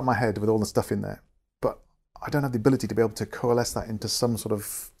 that's like my head with all the stuff in there. But I don't have the ability to be able to coalesce that into some sort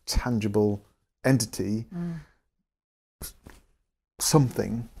of tangible entity,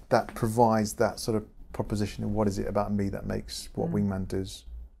 something that provides that sort of proposition of what is it about me that makes what Wingman does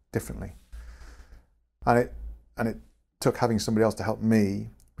differently. And it took having somebody else to help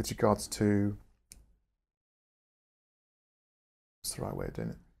me with regards to, what's the right way of doing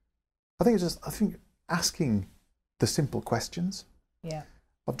it? I think it's just, asking the simple questions. Yeah.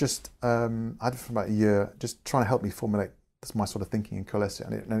 I've just, I had it for about a year, just trying to help me formulate my sort of thinking and coalesce it.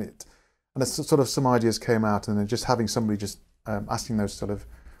 And sort of some ideas came out, and then just having somebody just asking those sort of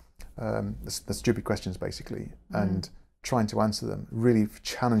the stupid questions basically, and trying to answer them really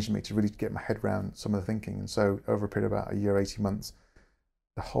challenged me to really get my head around some of the thinking. And so over a period of about a year, 18 months,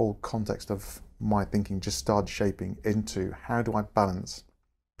 the whole context of my thinking just started shaping into how do I balance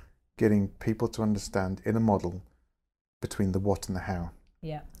getting people to understand in a model between the what and the how.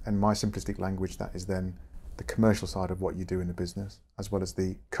 Yeah. And my simplistic language, that is then the commercial side of what you do in a business, as well as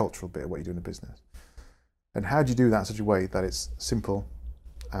the cultural bit of what you do in a business. And how do you do that in such a way that it's simple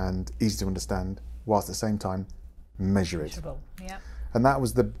and easy to understand, whilst at the same time measure it? Yeah. And that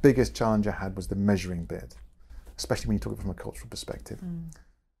was the biggest challenge I had, was the measuring bit, especially when you talk it from a cultural perspective.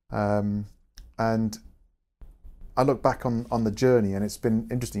 And I look back on the journey, and it's been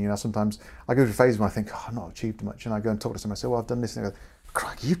interesting. You know, sometimes I go through phases where I think, oh, I've not achieved much, and I go and talk to someone. I say, well, I've done this, and I go,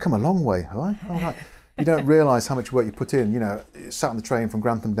 crikey, you've come a long way, have I? All right. You don't realise how much work you put in. You know, sat on the train from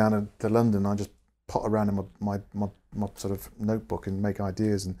Grantham down to London, I just pot around in my sort of notebook and make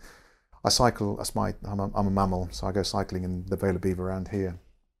ideas. And I cycle. I'm a mammal, so I go cycling in the Vale of Beaver around here.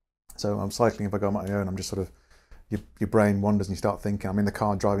 So I'm cycling. If I go on my own, I'm just sort of, your brain wanders and you start thinking. I'm in the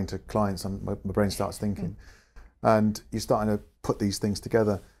car driving to clients, and my brain starts thinking. And you're starting to put these things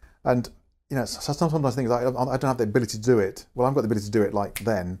together. And you know, so sometimes I think like, I don't have the ability to do it. Well, I've got the ability to do it like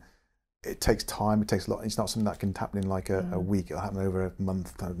then. It takes time. It takes a lot. It's not something that can happen in like a week. It'll happen over a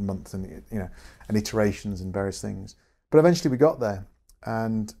month, and you know, and iterations and various things. But eventually we got there,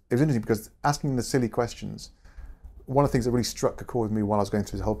 and it was interesting because asking the silly questions. One of the things that really struck a chord with me while I was going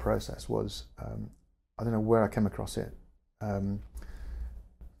through the whole process was, I don't know where I came across it,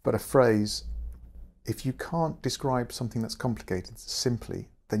 but a phrase: if you can't describe something that's complicated simply,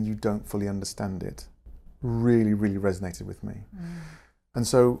 then you don't fully understand it, really, really resonated with me. And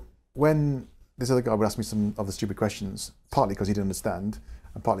so when this other guy would ask me some of the stupid questions, partly because he didn't understand,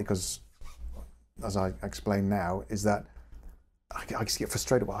 and partly because, as I explain now, is that I just get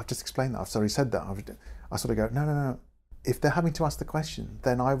frustrated. Well, I've just explained that. I've already said that. I sort of go, no. If they're having to ask the question,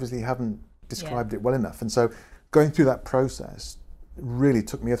 then I obviously haven't described it well enough. And so going through that process really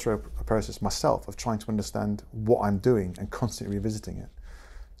took me through a process myself of trying to understand what I'm doing and constantly revisiting it.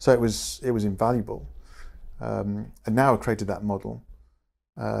 So it was invaluable. And now I've created that model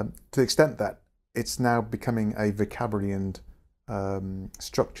to the extent that it's now becoming a vocabulary and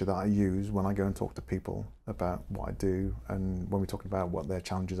structure that I use when I go and talk to people about what I do, and when we're talking about what their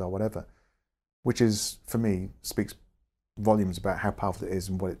challenges are, whatever, which is, for me, speaks volumes about how powerful it is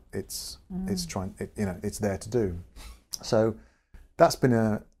and what it's there to do. So that's been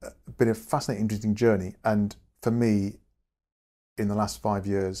a fascinating, interesting journey, and for me, in the last 5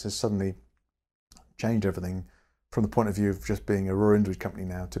 years, has suddenly changed everything from the point of view of just being a Rory Underwood company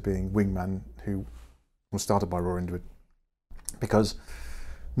now to being Wingman, who was started by Rory Underwood. Because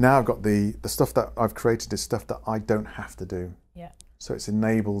now I've got the stuff that I've created is stuff that I don't have to do. Yeah. So it's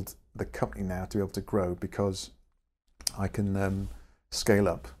enabled the company now to be able to grow because I can scale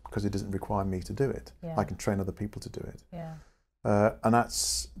up because it doesn't require me to do it. Yeah. I can train other people to do it. Yeah. And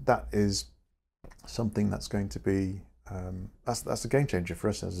that is something that's going to be that's a game changer for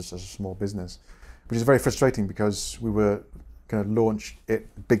us as a small business, which is very frustrating because we were going to launch it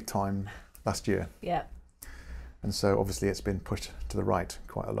big time last year. Yeah. And so obviously it's been pushed to the right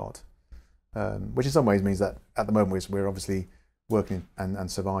quite a lot, which in some ways means that at the moment we're obviously working and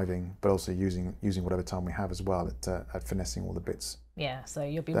surviving, but also using whatever time we have as well at finessing all the bits. Yeah, so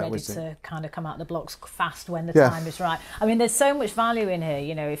you'll be ready to kind of come out the blocks fast when the Yeah. time is right. I mean, there's so much value in here,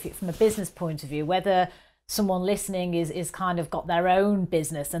 you know, if from a business point of view, whether someone listening is kind of got their own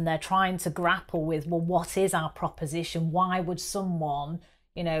business and they're trying to grapple with, well, what is our proposition? Why would someone,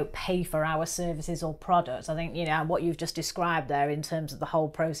 you know, pay for our services or products? I think, you know, what you've just described there in terms of the whole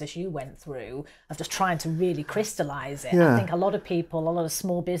process you went through of just trying to really crystallize it. Yeah. I think a lot of people, a lot of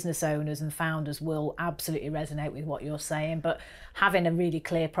small business owners and founders will absolutely resonate with what you're saying, but having a really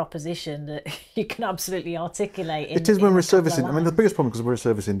clear proposition that you can absolutely articulate. It is when we're servicing. I mean, the biggest problem because we're a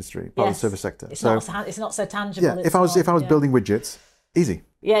service industry, part of the service sector. It's not so tangible. Yeah, if I was building widgets, easy.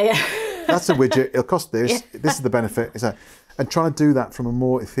 Yeah. That's a widget. It'll cost this. Yeah. This is the benefit. And trying to do that from a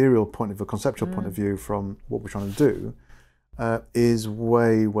more ethereal point of view, conceptual point of view, from what we're trying to do, is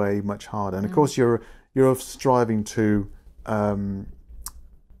way much harder. And of course, you're striving to.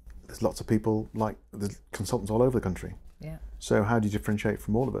 There's lots of people, like there's consultants all over the country. Yeah. So how do you differentiate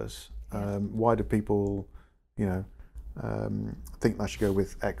from all of us? Why do people, you know, think they should go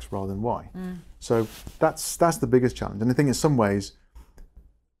with X rather than Y? So that's the biggest challenge. And I think in some ways,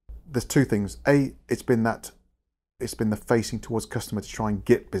 there's two things. A, it's been the facing towards customer to try and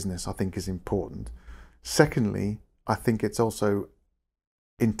get business, I think, is important. Secondly, I think it's also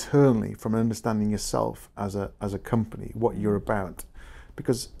internally from understanding yourself as a company, what you're about.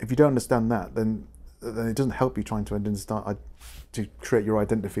 Because if you don't understand that, then it doesn't help you trying to understand to create your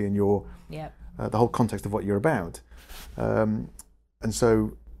identity and your the whole context of what you're about. And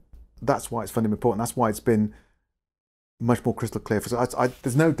so that's why it's fundamentally important. That's why it's been much more crystal clear.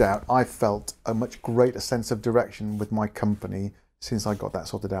 There's no doubt I felt a much greater sense of direction with my company since I got that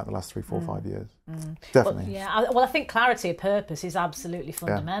sorted out the last 3, 4, 5 years. Definitely. Well, I think clarity of purpose is absolutely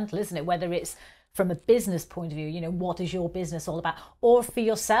fundamental, isn't it? Whether it's from a business point of view, you know, what is your business all about? Or for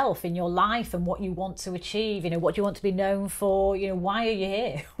yourself in your life and what you want to achieve, you know, what do you want to be known for? You know, why are you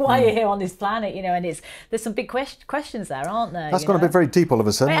here? Why are you here on this planet? You know, and there's some big questions there, aren't there? That's gone a bit very deep all of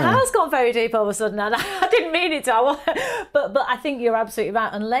a sudden. It has gone very deep all of a sudden, and I didn't mean it to. But I think you're absolutely right.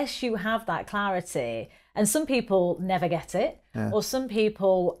 Unless you have that clarity, and some people never get it, or some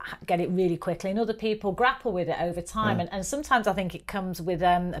people get it really quickly, and other people grapple with it over time. And sometimes I think it comes with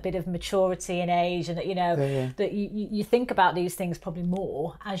a bit of maturity and age, and that, you know, that you think about these things probably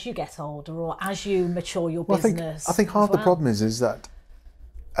more as you get older or as you mature your business. I think half the problem is that,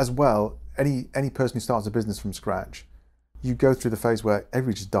 as well, any person who starts a business from scratch, you go through the phase where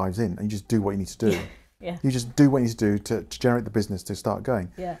everybody just dives in and you just do what you need to do. You just do what you need to do to generate the business to start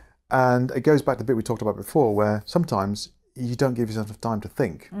going. And it goes back to the bit we talked about before, where sometimes you don't give yourself enough time to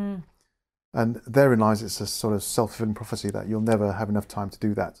think. And therein lies it's a sort of self-fulfilling prophecy that you'll never have enough time to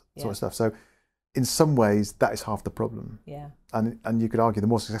do that sort of stuff. So in some ways, that is half the problem. And you could argue the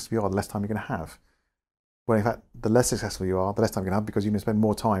more successful you are, the less time you're going to have. Well, in fact, the less successful you are, the less time you're going to have, because you're going to spend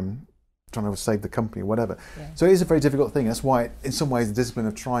more time trying to save the company or whatever. So it is a very difficult thing. That's why, in some ways, the discipline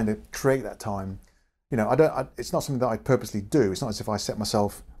of trying to create that time, you know, it's not something that I purposely do. It's not as if I set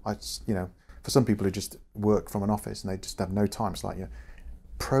myself, you know, for some people who just work from an office and they just have no time, it's like, you know,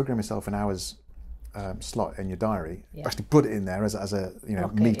 program yourself an hour's slot in your diary, actually put it in there as a you know,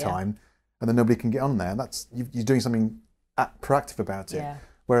 me time, and then nobody can get on there. That's you're doing something proactive about it.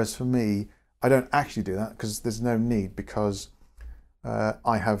 Whereas for me, I don't actually do that because there's no need, because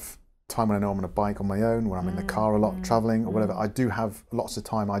I have time when I know I'm on a bike on my own, when I'm in the car a lot, traveling or whatever. I do have lots of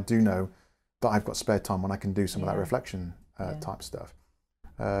time. I do know that I've got spare time when I can do some of that reflection type stuff,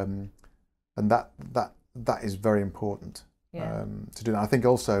 and that is very important to do that. I think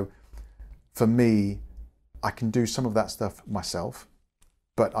also for me, I can do some of that stuff myself,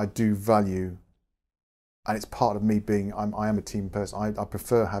 but I do value, and it's part of me being I am a team person. I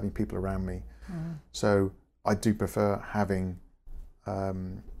prefer having people around me, so I do prefer having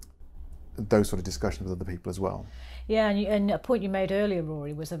those sort of discussions with other people as well. Yeah, and a point you made earlier,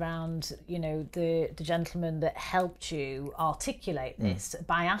 Rory, was around, you know, the gentleman that helped you articulate this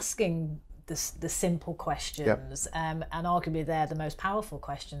by asking the simple questions, and arguably they're the most powerful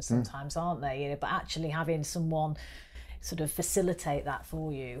questions sometimes, aren't they? You know, but actually having someone sort of facilitate that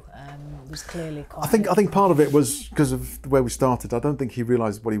for you was clearly quite. I think part of it was because of where we started. I don't think he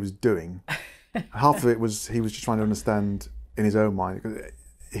realised what he was doing. Half of it was he was just trying to understand in his own mind.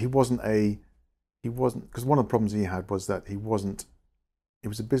 He wasn't because one of the problems he had was that he wasn't he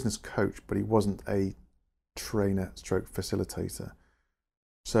was a business coach, but he wasn't a trainer stroke facilitator.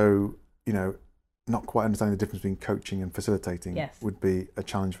 So, you know, not quite understanding the difference between coaching and facilitating would be a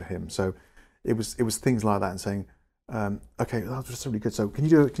challenge for him. So it was things like that, and saying, okay, that's just really good. So can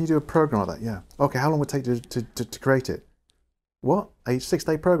you do a program like that? Yeah. Okay, how long would it take to create it? What? A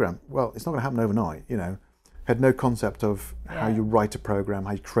 6-day program? Well, it's not going to happen overnight, you know. Had no concept of how you write a program,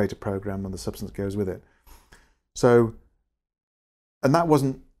 how you create a program, and the substance that goes with it. So, and that was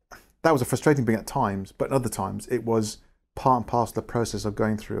a frustrating thing at times, but other times it was part and parcel of the process of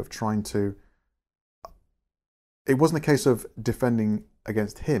going through, of trying to, it wasn't a case of defending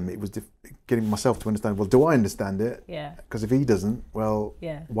against him, it was getting myself to understand, well, do I understand it? Yeah. Because if he doesn't, well,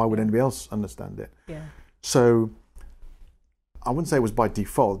 why would anybody else understand it? Yeah. So I wouldn't say it was by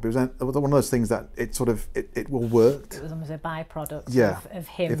default, but it was one of those things that it sort of, it all worked. It was almost a byproduct of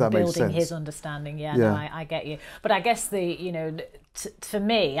him building his understanding. Yeah, no, I get you. But I guess you know, for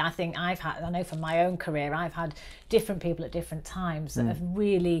me, I think I know from my own career, I've had different people at different times that have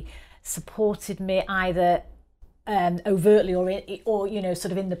really supported me, either overtly or you know,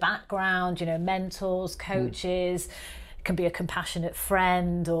 sort of in the background, you know, mentors, coaches. Can be a compassionate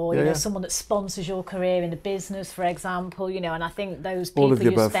friend, or you know, someone that sponsors your career in the business, for example, you know. And I think those people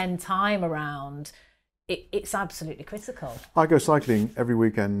you spend time around, it's absolutely critical. I go cycling every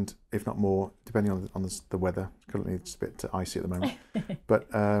weekend, if not more, depending on the weather. Currently it's a bit icy at the moment. But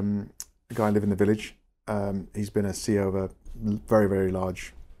a guy I live in the village, he's been a CEO of a very, very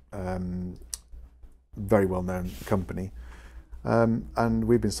large, very well-known company, and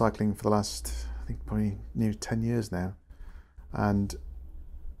we've been cycling for the last, I think, probably near 10 years now. And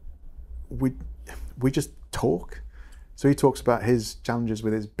we just talk. So he talks about his challenges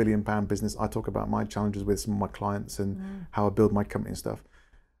with his £1 billion business. I talk about my challenges with some of my clients and how I build my company and stuff.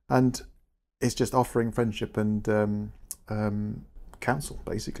 And it's just offering friendship and counsel,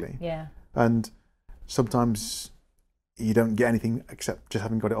 basically. Yeah. And sometimes you don't get anything except just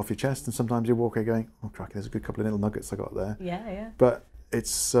having got it off your chest. And sometimes you walk away going, oh, crikey, there's a good couple of little nuggets I got there. Yeah, yeah. But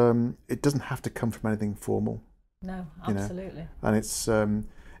it's it doesn't have to come from anything formal. No, absolutely. You know? And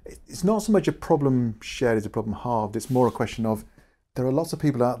it's not so much a problem shared as a problem halved. It's more a question of, there are lots of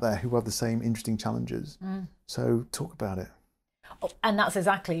people out there who have the same interesting challenges. So talk about it. Oh, and that's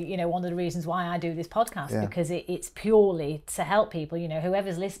exactly, you know, one of the reasons why I do this podcast, because it's purely to help people. You know,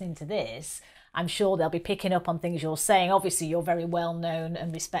 whoever's listening to this, I'm sure they'll be picking up on things you're saying. Obviously, you're a very well-known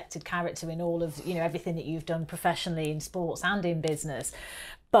and respected character in all of, you know, everything that you've done professionally in sports and in business.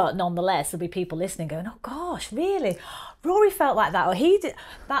 But nonetheless, there'll be people listening going, oh gosh, really? Rory felt like that, or he did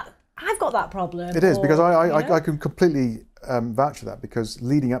that. I've got that problem. It is, because I can completely vouch for that, because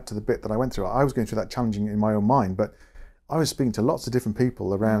leading up to the bit that I went through, I was going through that challenging in my own mind, but I was speaking to lots of different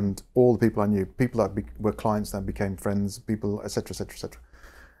people around all the people I knew, people that were clients that became friends, people, etc., etc., etc.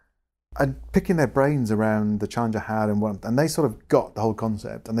 And picking their brains around the challenge I had, and they sort of got the whole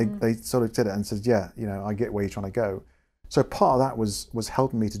concept, and they sort of did it and said, yeah, you know, I get where you're trying to go. So part of that was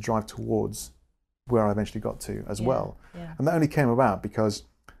helping me to drive towards where I eventually got to as well. Yeah. And that only came about because,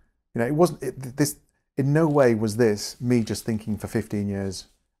 you know, it wasn't this. In no way was this me just thinking for 15 years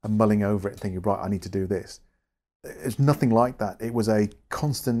and mulling over it and thinking, right, I need to do this. It's nothing like that. It was a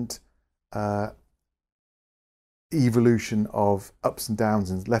constant evolution of ups and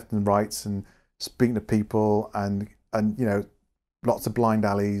downs and left and rights and speaking to people and you know, lots of blind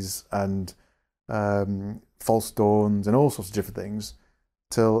alleys and false dawns and all sorts of different things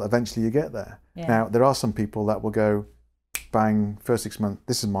till eventually you get there. Yeah. Now, there are some people that will go, bang, first 6 months,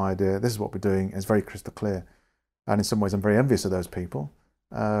 this is my idea, this is what we're doing, and it's very crystal clear. And in some ways, I'm very envious of those people.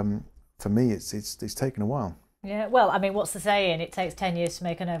 For me, it's taken a while. Yeah, well, I mean, what's the saying? It takes 10 years to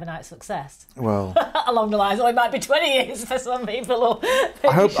make an overnight success. Well, along the lines, or it might be 20 years for some people. Or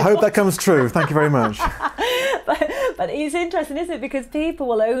I hope that comes true. Thank you very much. But it's interesting, isn't it? Because people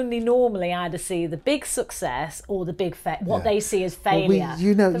will only normally either see the big success or the big what they see as failure.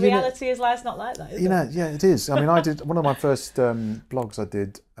 Well, the reality is life's not like that. Yeah, it is. I mean, I did one of my first blogs. I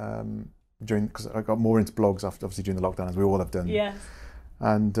did because I got more into blogs after, obviously, during the lockdown, as we all have done. Yes.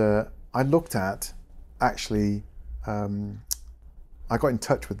 And I looked at. Actually, I got in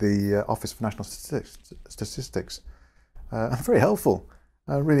touch with the Office for National Statistics. Very helpful,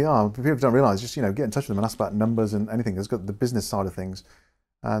 really are. People don't realise, just, you know, get in touch with them and ask about numbers and anything. It's got the business side of things,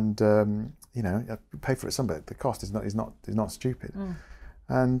 and you know, pay for it some bit. The cost is not stupid.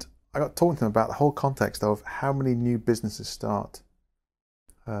 And I got talking to them about the whole context of how many new businesses start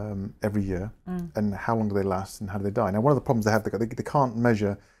every year, and how long do they last, and how do they die. Now, one of the problems they have, they can't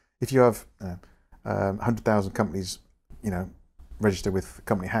measure if you have 100,000 companies, you know, register with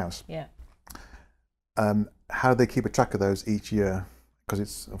Company House. Yeah. How do they keep a track of those each year? because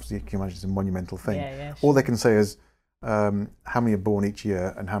it's obviously, you can imagine it's a monumental thing. Yeah, All they can say is how many are born each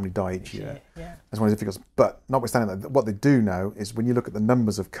year and how many die each year. Yeah. That's one of the difficulties. But notwithstanding that, what they do know is when you look at the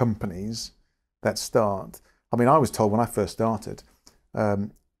numbers of companies that start, I mean, I was told when I first started,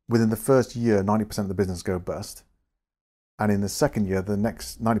 within the first year, 90% of the business go bust. And in the second year, the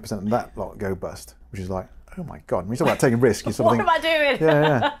next 90% of that lot go bust, which is like, oh my God. When you talk about taking risk, you sort of think, what am I doing?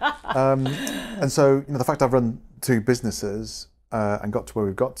 Yeah. And so, the fact I've run 2 businesses and got to where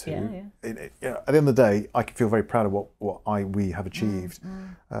we've got to, at the end of the day, I can feel very proud of what we have achieved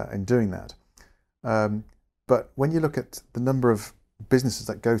in doing that. But when you look at the number of businesses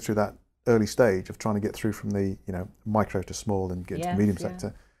that go through that early stage of trying to get through from the micro to small and get to the medium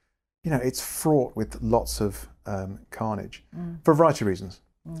sector, it's fraught with lots of carnage for a variety of reasons.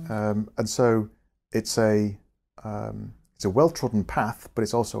 And so it's a well-trodden path, but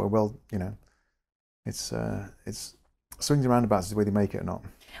it's also a it's swings and roundabouts is the way they make it or not.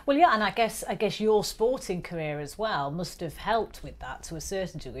 Well, yeah, and I guess your sporting career as well must have helped with that to a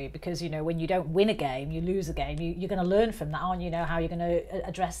certain degree, because when you don't win a game, you lose a game, you're going to learn from that, aren't you? How you're going to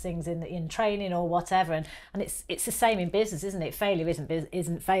address things in training or whatever, and it's the same in business, isn't it? Failure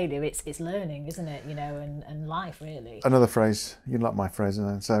isn't failure, it's learning, isn't it? And life really. Another phrase, you like my phrase,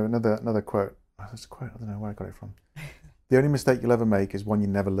 and so another quote. That's a quote. I don't know where I got it from. The only mistake you'll ever make is one you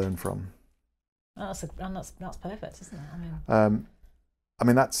never learn from. Oh, that's perfect, isn't it? I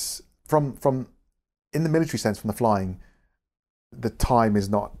mean, that's from in the military sense, from the flying, the time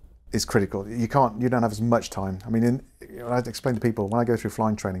is critical. You don't have as much time. I mean, I explain to people when I go through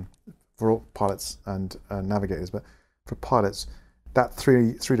flying training for all pilots and navigators, but for pilots, that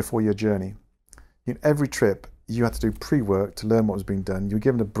 3 to 4 year journey, every trip you had to do pre-work to learn what was being done. You were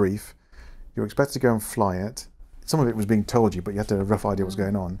given a brief. You were expected to go and fly it. Some of it was being told you, but you had to have a rough idea what was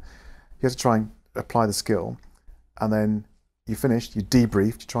going on. You had to try and apply the skill, and then you finished, you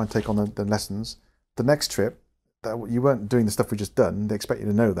debriefed, you try and take on the lessons. The next trip, you weren't doing the stuff we just done, they expect you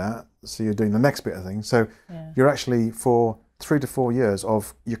to know that, so you're doing the next bit of things. So you're actually, for 3 to 4 years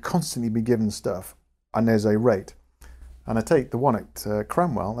you're constantly be given stuff, and there's a rate. And I take the one at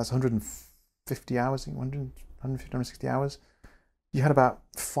Cranwell, that's 150 hours, 160 hours. You had about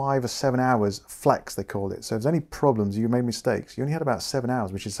 5 or 7 hours flex, they called it. So if there's any problems, you made mistakes, you only had about 7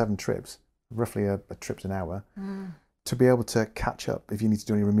 hours, which is 7 trips, roughly a trip's an hour, to be able to catch up if you need to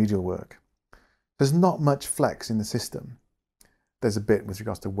do any remedial work. There's not much flex in the system. There's a bit with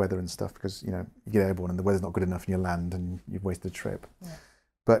regards to weather and stuff, because you get airborne and the weather's not good enough and you land and you've wasted a trip.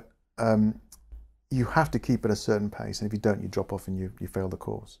 But you have to keep at a certain pace, and if you don't, you drop off and you fail the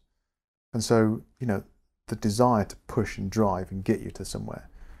course. And so the desire to push and drive and get you to somewhere,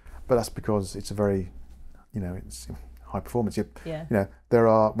 but that's because it's a very it's high performance. There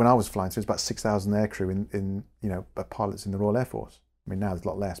are, when I was flying, so it's about 6,000 aircrew in pilots in the Royal Air Force. I mean, now there's a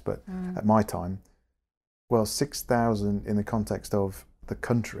lot less, but at my time, 6,000 in the context of the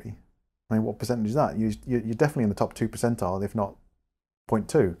country. I mean, what percentage is that? You're definitely in the top 2 percentile, if not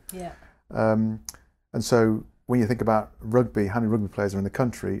 0.2. And so when you think about rugby, how many rugby players are in the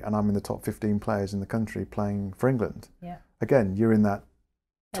country, and I'm in the top 15 players in the country playing for England. Again, you're in that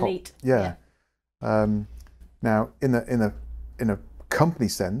top, elite. Now, in a company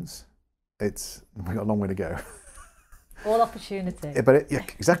sense, we've got a long way to go. All opportunity. But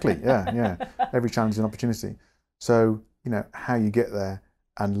exactly, yeah. Every challenge is an opportunity. So how you get there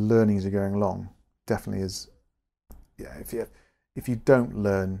and learning as you're going along definitely is. If you don't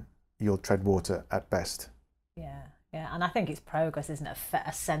learn, you'll tread water at best. And I think it's progress, isn't it?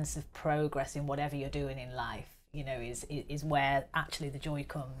 A sense of progress in whatever you're doing in life, is where actually the joy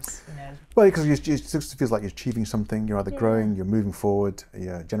comes. Well, because it just feels like you're achieving something. You're either growing, you're moving forward,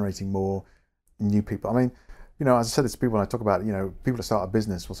 you're generating more new people. I mean, as I said this to people when I talk about, people that start a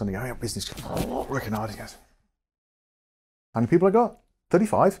business will suddenly go, "Oh, business, working hard." He goes, "How many people I got?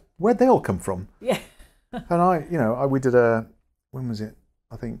 35. Where'd they all come from?" And we did when was it?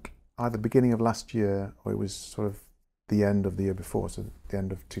 I think either beginning of last year or it was sort of the end of the year before, so the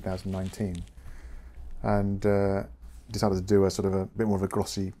end of 2019, and decided to do a bit more of a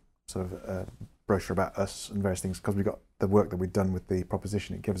glossy sort of brochure about us and various things, because we got the work that we'd done with the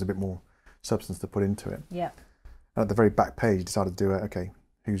proposition. It gave us a bit more substance to put into it. And at the very back page, decided to do okay,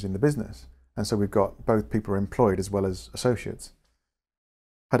 who's in the business? And so we've got both people who are employed as well as associates.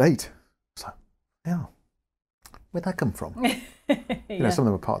 Had 8. It's like, yeah, where'd that come from? Some of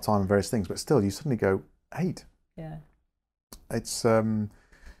them are part-time and various things, but still, you suddenly go 8. It's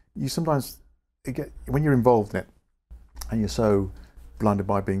you sometimes when you're involved in it and you're so blinded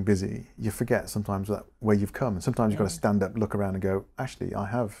by being busy, you forget sometimes that where you've come. And sometimes you've got to stand up, look around, and go, actually, I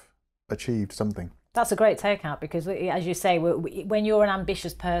have achieved something. That's a great takeout, because as you say, when you're an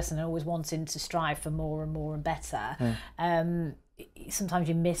ambitious person and always wanting to strive for more and more and better, sometimes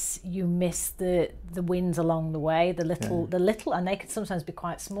you miss the wins along the way, the little, and they can sometimes be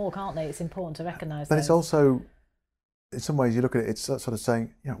quite small, can't they? It's important to recognise. But it's also, in some ways, you look at it, it's sort of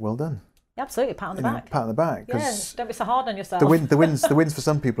saying, yeah, well done. Absolutely, pat on the back. Pat on the back. Yeah, don't be so hard on yourself. The wins for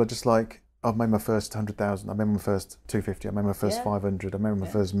some people are just like, I've made my first 100,000, I made my first 250, I made my first 500, I made my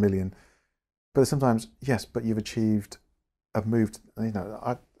first million. But sometimes, yes, but you've achieved, I've moved, you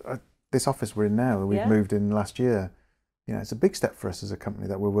know, this office we're in now, we've moved in last year. You know, it's a big step for us as a company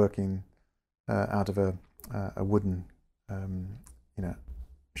that we're working out of a wooden, you know,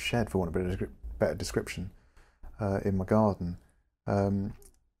 shed, for want of a better description, in my garden.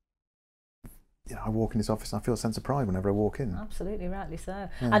 You know, I walk in this office and I feel a sense of pride whenever I walk in. Absolutely, rightly so.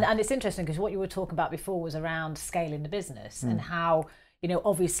 And it's interesting, because what you were talking about before was around scaling the business and how, you know,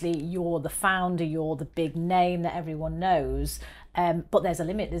 obviously you're the founder, you're the big name that everyone knows, but there's a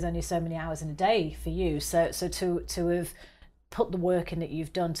limit. There's only so many hours in a day for you. So to have put the work in that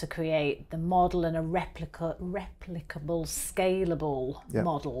you've done to create the model and a replicable, scalable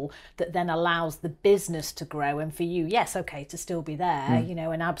model that then allows the business to grow, and for you, yes, okay, to still be there, you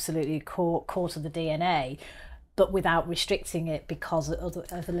know, and absolutely core to the DNA, but without restricting it because of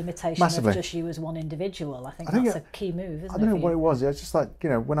the limitation of just you as one individual. I think that's a key move, isn't it? I don't know what it was. It's just like, you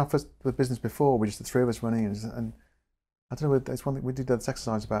know, when I first the business before, we just the three of us running, and I don't know. It's one thing we did this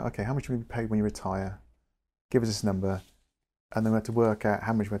exercise about. Okay, how much will you be paid when you retire? Give us this number, and then we had to work out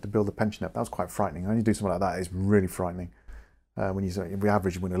how much we had to build the pension up. That was quite frightening. When you do something like that, it's really frightening. When you say, we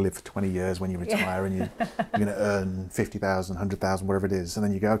average, you're going to live for 20 years when you retire, and you're going to earn 50,000, 100,000, whatever it is, and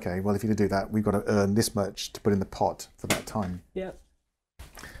then you go, okay, well, if you do that, we've got to earn this much to put in the pot for that time. Yep.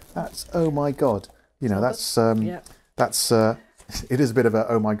 That's, oh my God, you know, that's it is a bit of a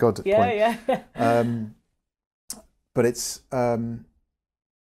oh my God point. Yeah. But it's what's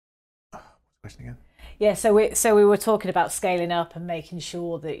the question again? Yeah, so we were talking about scaling up and making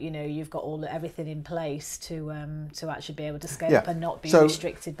sure that, you know, you've got everything in place to actually be able to scale up and not be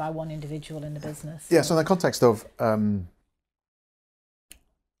restricted by one individual in the business. Yeah, so in the context of I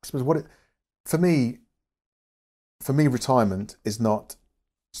suppose for me retirement is not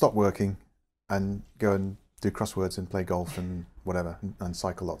stop working and go and do crosswords and play golf and whatever and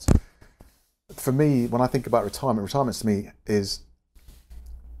cycle lots. For me, when I think about retirement to me is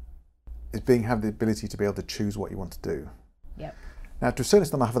have the ability to be able to choose what you want to do. Yep. Now, to a certain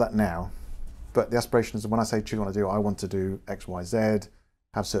extent, I have that now, but the aspiration is when I say choose what I do, I want to do X, Y, Z,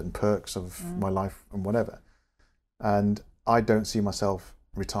 have certain perks of my life and whatever. And I don't see myself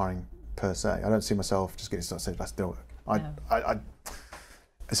retiring per se. I don't see myself just getting started. Let's do it. At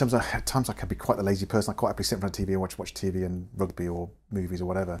times I can be quite a lazy person. I quite happily sit in front of TV and watch TV and rugby or movies or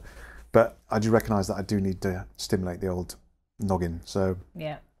whatever. But I do recognise that I do need to stimulate the old noggin. So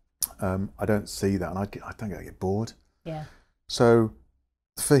yeah. I don't see that, and I don't get bored. Yeah. So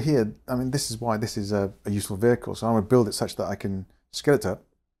for here, I mean, this is why this is a useful vehicle. So I want to build it such that I can scale it up,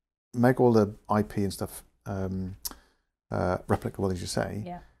 make all the IP and stuff replicable, as you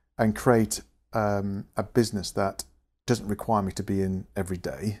say, and create a business that doesn't require me to be in every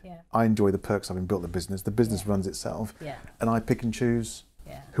day. Yeah. I enjoy the perks of having built the business. The business runs itself, and I pick and choose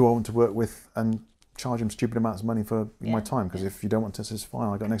who I want to work with and charge them stupid amounts of money for my time, because if you don't want to, it's fine.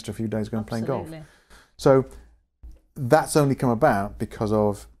 I've got an extra few days going playing golf. So that's only come about because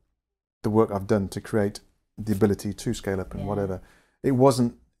of the work I've done to create the ability to scale up and whatever. It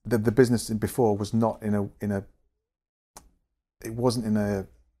wasn't the business before was not in a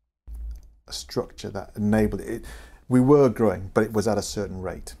structure that enabled it. We were growing, but it was at a certain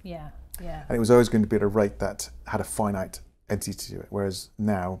rate. Yeah. And it was always going to be at a rate that had a finite entity to it, whereas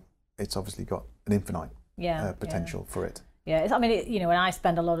now it's obviously got an infinite potential for it. Yeah, I mean, you know, when I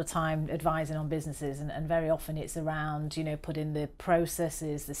spend a lot of time advising on businesses, and very often it's around, you know, putting the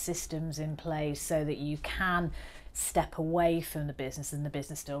processes, the systems in place so that you can step away from the business and the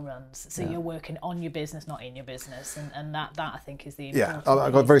business still runs. So you're working on your business, not in your business, and that I think is the important thing.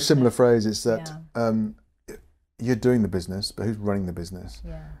 I've got a very similar phrase. It's that you're doing the business, but who's running the business?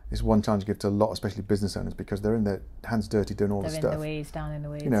 Yeah. It's one challenge you give to a lot, especially business owners, because they're in their hands dirty doing all the stuff. They're in the weeds, down in the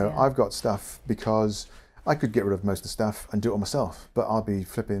weeds. You know, I've got stuff because I could get rid of most of the stuff and do it all myself, but I'll be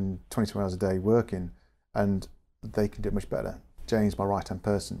flipping 22 hours a day working, and they can do it much better. Jane's my right-hand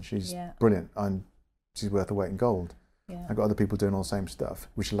person. She's brilliant, and she's worth her weight in gold. Yeah. I've got other people doing all the same stuff,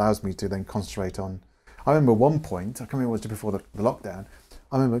 which allows me to then concentrate on. I remember one point, I can't remember what it was before the lockdown,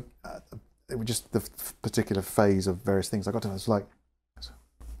 I remember it was just the particular phase of various things. I got to, I was like,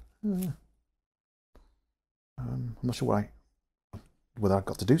 I'm not sure whether I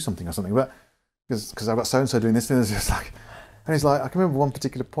got to do something or something, but because I've got so and so doing this, and it's just like, and he's like, I can remember one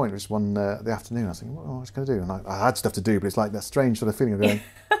particular point, which was one the afternoon. I was thinking, what am I going to do? And I had stuff to do, but it's like that strange sort of feeling of going,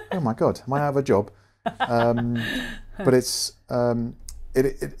 oh my God, am I out of a job? But it's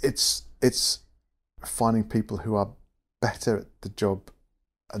finding people who are better at the job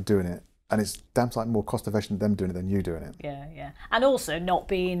and doing it. And it's damn sight more cost efficient them doing it than you doing it. Yeah, yeah. And also not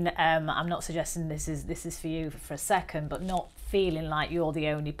being, I'm not suggesting this is for you for a second, but not feeling like you're the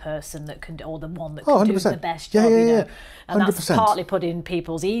only person that can, or the one that can do the best job, you know. And 100%. That's partly putting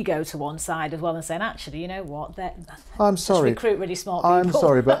people's ego to one side as well and saying, actually, you know what, I'm sorry, recruit really smart people. I'm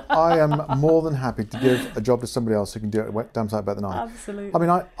sorry, but I am more than happy to give a job to somebody else who can do it damn sight better than I. Absolutely. I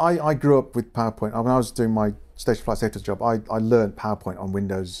mean, I grew up with PowerPoint. When I was doing my station flight safety job, I learned PowerPoint on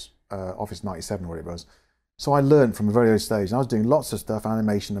Windows Office 97, where it was. So I learned from a very early stage, and I was doing lots of stuff,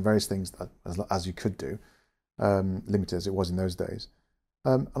 animation and various things that, as you could do, limited as it was in those days.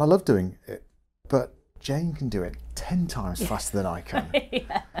 And I love doing it, but Jane can do it 10 times faster than I can.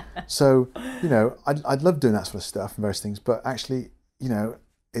 Yeah. So, you know, I'd love doing that sort of stuff and various things, but actually, you know,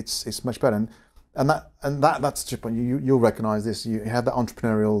 it's much better. And that's just when you'll recognise this. You have that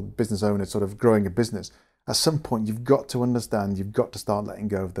entrepreneurial business owner sort of growing a business. At some point, you've got to understand. You've got to start letting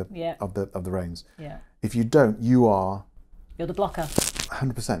go of the reins. Yeah. If you don't, you're the blocker.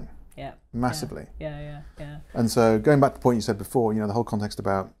 100%. Yeah. Massively. Yeah. And so, going back to the point you said before, you know, the whole context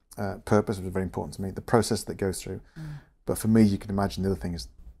about purpose was very important to me. The process that goes through. But for me, you can imagine the other thing is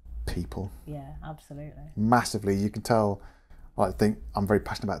people. Yeah, absolutely. Massively. You can tell. I think I'm very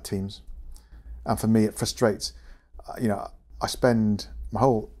passionate about teams, and for me, it frustrates. You know, I spend my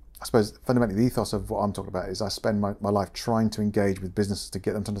whole. I suppose fundamentally the ethos of what I'm talking about is I spend my life trying to engage with businesses to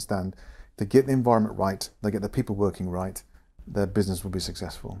get them to understand, to get the environment right, they get the people working right, their business will be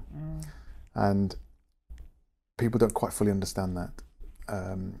successful. And people don't quite fully understand that.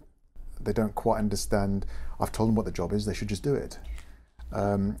 They don't quite understand, I've told them what the job is, they should just do it.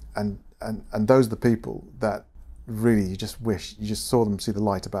 And those are the people that really you just wish, you just saw them see the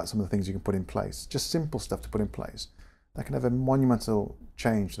light about some of the things you can put in place, just simple stuff to put in place. That can have a monumental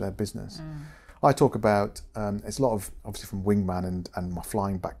change to their business. I talk about, it's a lot of, obviously from Wingman and my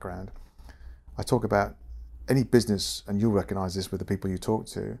flying background, I talk about any business, and you'll recognise this with the people you talk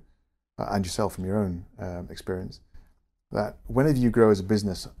to, and yourself from your own experience, that whenever you grow as a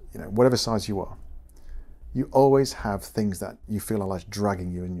business, you know, whatever size you are, you always have things that you feel are like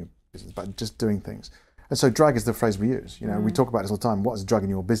dragging you in your business, but just doing things. And so drag is the phrase we use. You know, we talk about this all the time, what is dragging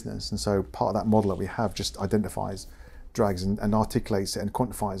your business? And so part of that model that we have just identifies drags and articulates it and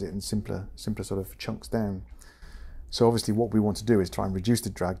quantifies it in simpler sort of chunks down. So obviously what we want to do is try and reduce the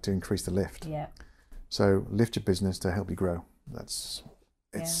drag to increase the lift. Yeah. So lift your business to help you grow.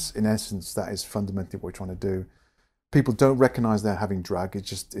 In essence, that is fundamentally what we're trying to do. People don't recognise they're having drag. It's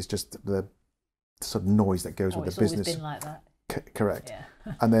just the sort of noise that goes with the business. It's always been like that. Correct.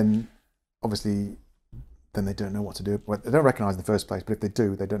 Yeah. And then obviously then they don't know what to do. Well, they don't recognise in the first place, but if they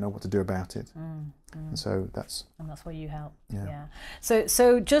do, they don't know what to do about it. And so that's where you help. Yeah.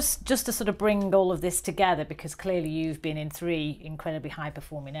 So just to sort of bring all of this together, because clearly you've been in 3 incredibly high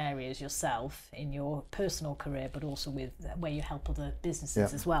performing areas yourself in your personal career, but also with where you help other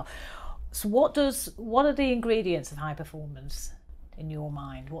businesses as well. So what are the ingredients of high performance in your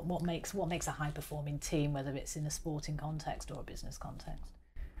mind? What makes a high performing team, whether it's in a sporting context or a business context?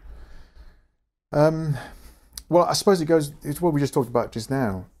 Well, I suppose it's what we just talked about just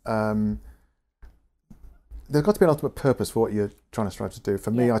now. There's got to be an ultimate purpose for what you're trying to strive to do.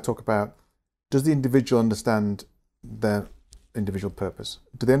 For me, I talk about, does the individual understand their individual purpose?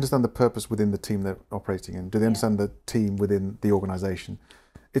 Do they understand the purpose within the team they're operating in? Do they understand the team within the organisation?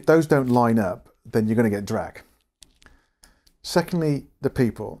 If those don't line up, then you're going to get drag. Secondly, the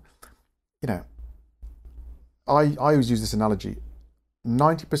people. You know, I always use this analogy.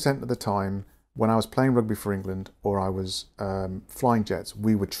 90% of the time, when I was playing rugby for England or I was flying jets,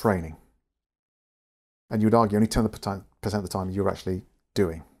 we were training. And you would argue only 10% of the time you're actually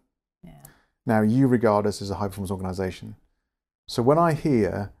doing. Yeah. Now, you regard us as a high-performance organisation. So when I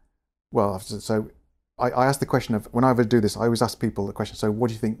hear, I ask the question of, when I ever do this, I always ask people the question, so what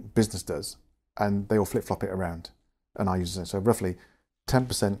do you think business does? And they all flip-flop it around. And I use it. So roughly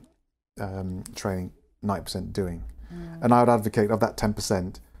 10% training, 90% doing. And I would advocate of that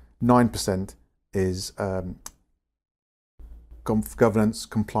 10%, 9% is governance,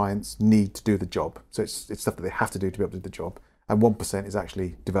 compliance, need to do the job. So it's stuff that they have to do to be able to do the job. And 1% is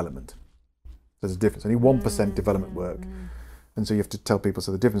actually development. There's a difference. Only 1% development work. And so you have to tell people,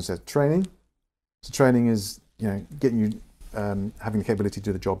 so the difference is training. So training is, you know, getting you having the capability to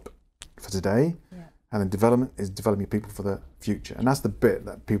do the job for today. And then development is developing people for the future. And that's the bit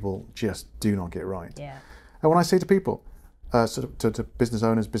that people just do not get right. Yeah. And when I say to people, to business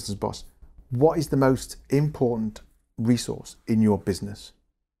owners, business boss, what is the most important resource in your business?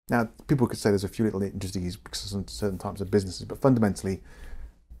 Now, people could say there's a few little intricacies because of certain types of businesses, but fundamentally,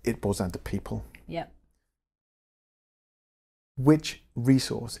 it boils down to people. Yep. Which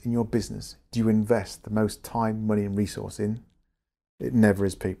resource in your business do you invest the most time, money, and resource in? It never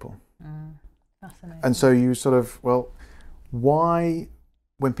is people. Fascinating. And so you sort of, well, why,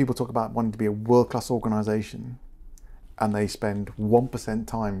 when people talk about wanting to be a world-class organisation and they spend 1%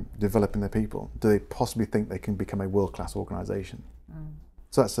 time developing their people, do they possibly think they can become a world-class organisation?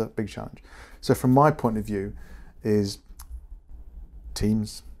 So that's a big challenge. So from my point of view is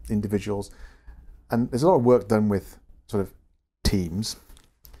teams, individuals, and there's a lot of work done with sort of teams,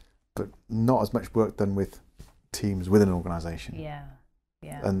 but not as much work done with teams within an organisation. Yeah,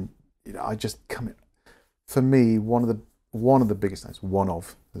 yeah. And you know, I just come. For me, one of the biggest things,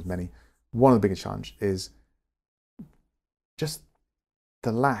 there's many, one of the biggest challenge is just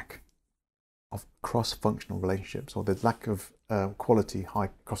the lack of cross-functional relationships, or the lack of quality, high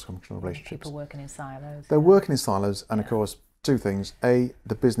cross-functional relationships. People working in silos. They're working in silos, and of course, two things: A,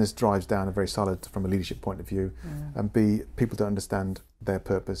 the business drives down a very siloed from a leadership point of view, and B, people don't understand their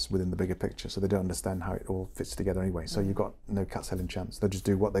purpose within the bigger picture, so they don't understand how it all fits together anyway. So you've got no cat selling chance. They'll just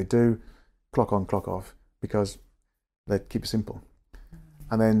do what they do, clock on, clock off, because they keep it simple.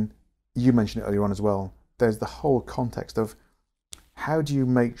 And then you mentioned it earlier on as well. There's the whole context of how do you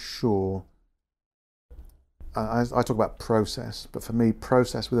make sure. I talk about process, but for me,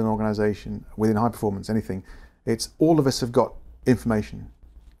 process within an organisation, within high performance, anything. It's all of us have got information,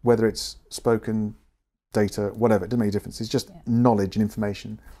 whether it's spoken, data, whatever, it doesn't make a difference. It's just knowledge and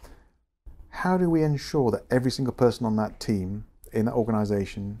information. How do we ensure that every single person on that team, in that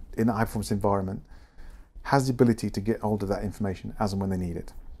organisation, in that high performance environment, has the ability to get hold of that information as and when they need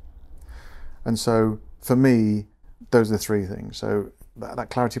it? And so for me, those are the three things. So that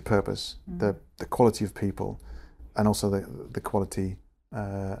clarity of purpose, the quality of people, and also the quality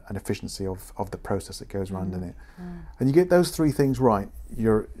and efficiency of the process that goes around in it. And you get those three things right,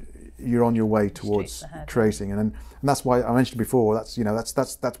 you're on your way towards creating. And that's why I mentioned before. That's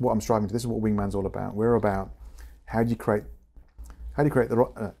that's what I'm striving to. This is what Wingman's all about. We're about how do you create the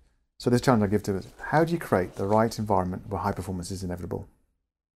right. So this challenge I give to us: how do you create the right environment where high performance is inevitable?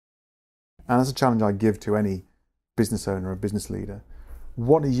 And that's a challenge I give to any business owner or business leader.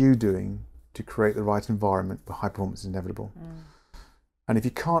 What are you doing to create the right environment where high performance is inevitable? And if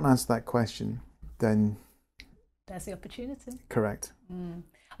you can't answer that question, then there's the opportunity. Correct.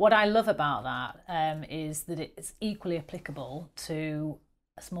 What I love about that is that it's equally applicable to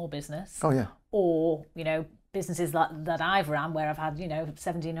a small business. Oh yeah. Or businesses that I've run where I've had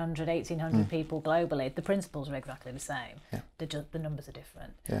 1,700, 1,800 people globally. The principles are exactly the same. Yeah. The numbers are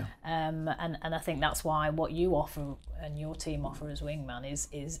different. Yeah. And I think that's why what you offer and your team offer as Wingman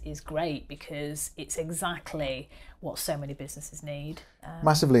is great, because it's exactly what so many businesses need.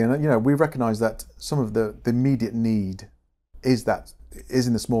 Massively, and we recognise that some of the immediate need is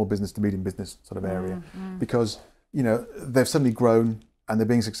in the small business to medium business sort of area, because they've suddenly grown and they're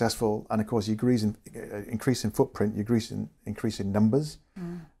being successful, and of course you increase in footprint, you increase in numbers,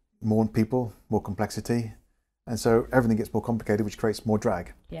 more people, more complexity, and so everything gets more complicated, which creates more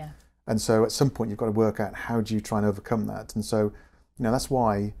drag. Yeah. And so at some point you've got to work out how do you try and overcome that. And so that's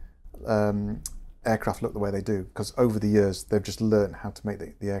why aircraft look the way they do, because over the years they've just learned how to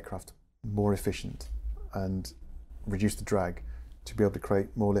make the aircraft more efficient and reduce the drag to be able to create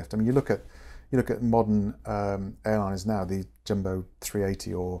more lift. I mean, you look at modern airliners now, the Jumbo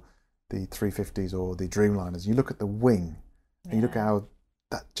 380 or the 350s or the Dreamliners. You look at the wing, and you look at how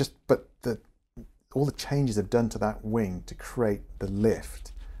all the changes they've done to that wing to create the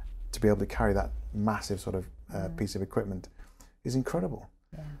lift to be able to carry that massive sort of piece of equipment is incredible.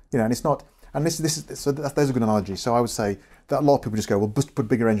 Yeah. And it's not. And this is so there's a good analogy. So I would say that a lot of people just go, well, just put a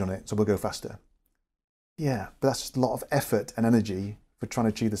bigger engine on it, so we'll go faster. Yeah, but that's just a lot of effort and energy for trying to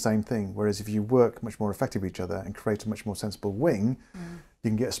achieve the same thing. Whereas if you work much more effectively with each other and create a much more sensible wing, you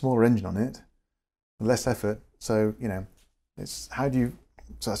can get a smaller engine on it, less effort. So it's how do you?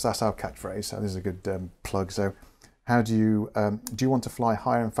 So that's our catchphrase. So this is a good plug. So how do you want to fly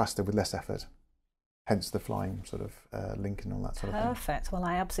higher and faster with less effort? Hence the flying sort of link and all that sort of thing. Perfect. Well,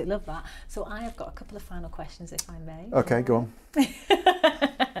 I absolutely love that. So I have got a couple of final questions, if I may. Okay, go on.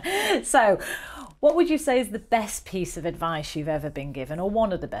 So, what would you say is the best piece of advice you've ever been given, or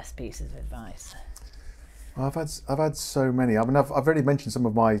one of the best pieces of advice? Well, I've had so many. I mean, I've already mentioned some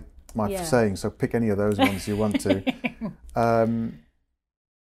of my sayings, so pick any of those ones you want to.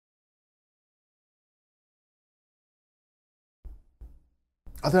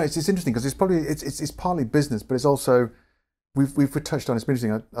 I don't know. It's interesting because it's partly business, but it's also we've touched on. It's been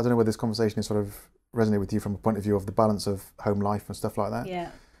interesting. I don't know whether this conversation is sort of resonate with you from a point of view of the balance of home life and stuff like that.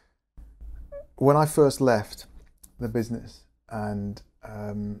 Yeah. When I first left the business, and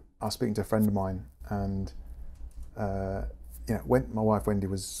I was speaking to a friend of mine, and when my wife Wendy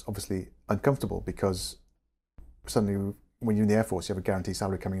was obviously uncomfortable because suddenly when you're in the Air Force you have a guaranteed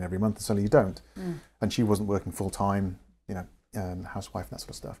salary coming in every month, and suddenly you don't. And she wasn't working full time, housewife and that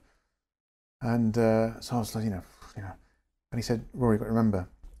sort of stuff. And so I was like, and he said, Rory, you've got to remember,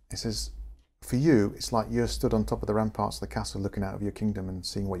 he says, for you, it's like you're stood on top of the ramparts of the castle looking out of your kingdom and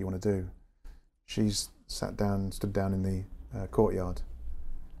seeing what you want to do. She's stood down in the courtyard.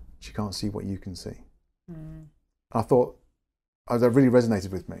 She can't see what you can see. I thought that really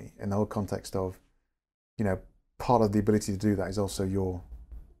resonated with me in the whole context of, part of the ability to do that is also your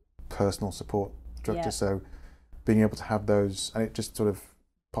personal support structure. Yeah. So being able to have those, and it just sort of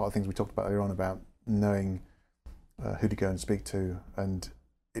part of the things we talked about earlier on about knowing who to go and speak to, and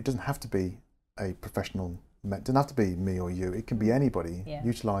it doesn't have to be a professional, it doesn't have to be me or you, it can be anybody. Yeah.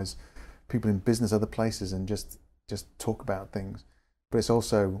 Utilise people in business, other places, and just talk about things. But it's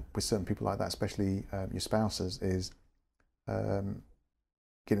also with certain people like that, especially your spouses, is getting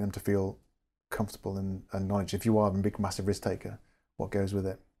them to feel comfortable and knowledge. If you are a big, massive risk taker, what goes with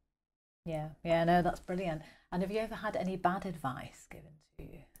it? Yeah, no, that's brilliant. And have you ever had any bad advice given to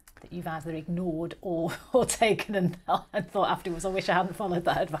you that you've either ignored or taken and thought afterwards, I wish I hadn't followed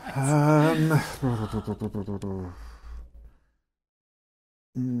that advice?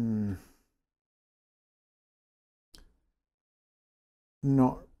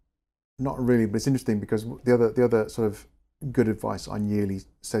 Not really, but it's interesting because the other sort of good advice I nearly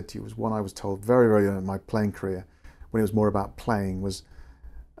said to you was one I was told very, very early in my playing career, when it was more about playing, was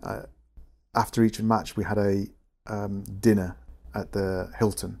after each match we had a dinner at the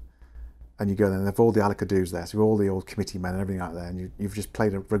Hilton, and you go there and they have all the Alaka-doos there, so all the old committee men and everything out there, and you've just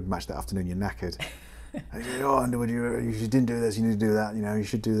played a rugby match that afternoon, you're knackered. And you say, oh, Underwood, you didn't do this, you need to do that, you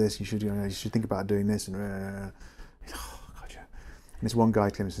should do this, you should think about doing this, and and this one guy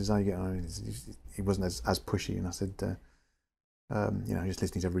came and says, how you get on? He wasn't as pushy, and I said, just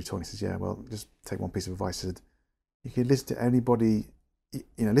listening to everybody talking. He says, yeah, well, just take one piece of advice. He said, you can listen to anybody,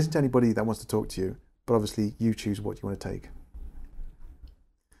 listen to anybody that wants to talk to you, but obviously you choose what you want to take.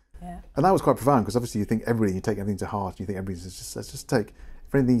 Yeah. And that was quite profound, because obviously you think everything, you take everything to heart, you think everything, let's just take,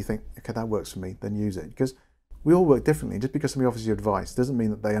 if anything you think, okay, that works for me, then use it. Because we all work differently. Just because somebody offers you advice doesn't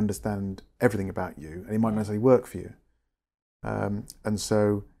mean that they understand everything about you, and it might not necessarily work for you. And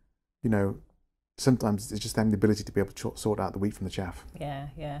so, sometimes it's just having the ability to be able to sort out the wheat from the chaff.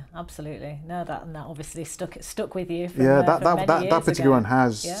 Yeah, absolutely. No, that obviously stuck with you. That particular one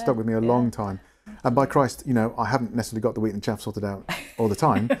has stuck with me a long time. And by Christ, I haven't necessarily got the wheat and the chaff sorted out all the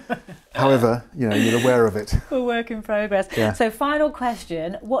time. However, you're aware of it. A work in progress. Yeah. So, final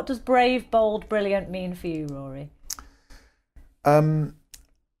question: what does brave, bold, brilliant mean for you, Rory?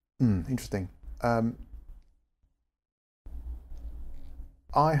 Interesting.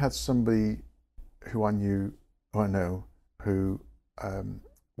 I had somebody who I know, who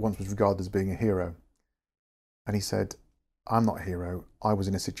once was regarded as being a hero. And he said, I'm not a hero. I was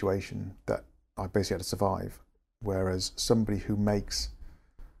in a situation that I basically had to survive. Whereas somebody who makes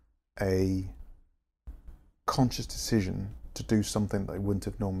a conscious decision to do something that they wouldn't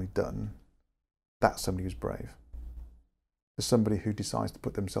have normally done, that's somebody who's brave. For somebody who decides to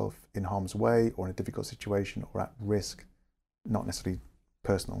put themselves in harm's way or in a difficult situation or at risk, not necessarily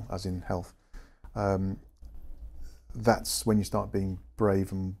personal, as in health, that's when you start being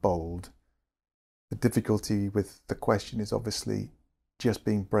brave and bold. The difficulty with the question is obviously just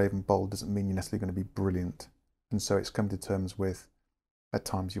being brave and bold doesn't mean you're necessarily going to be brilliant. And so it's come to terms with, at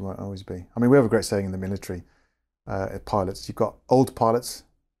times you won't always be. I mean, we have a great saying in the military, pilots, you've got old pilots,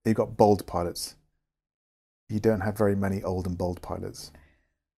 you've got bold pilots. You don't have very many old and bold pilots.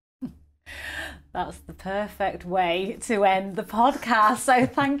 That's the perfect way to end the podcast. So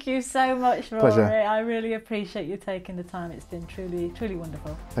thank you so much, Rory. Pleasure. I really appreciate you taking the time. It's been truly, truly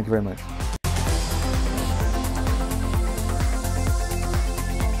wonderful. Thank you very much.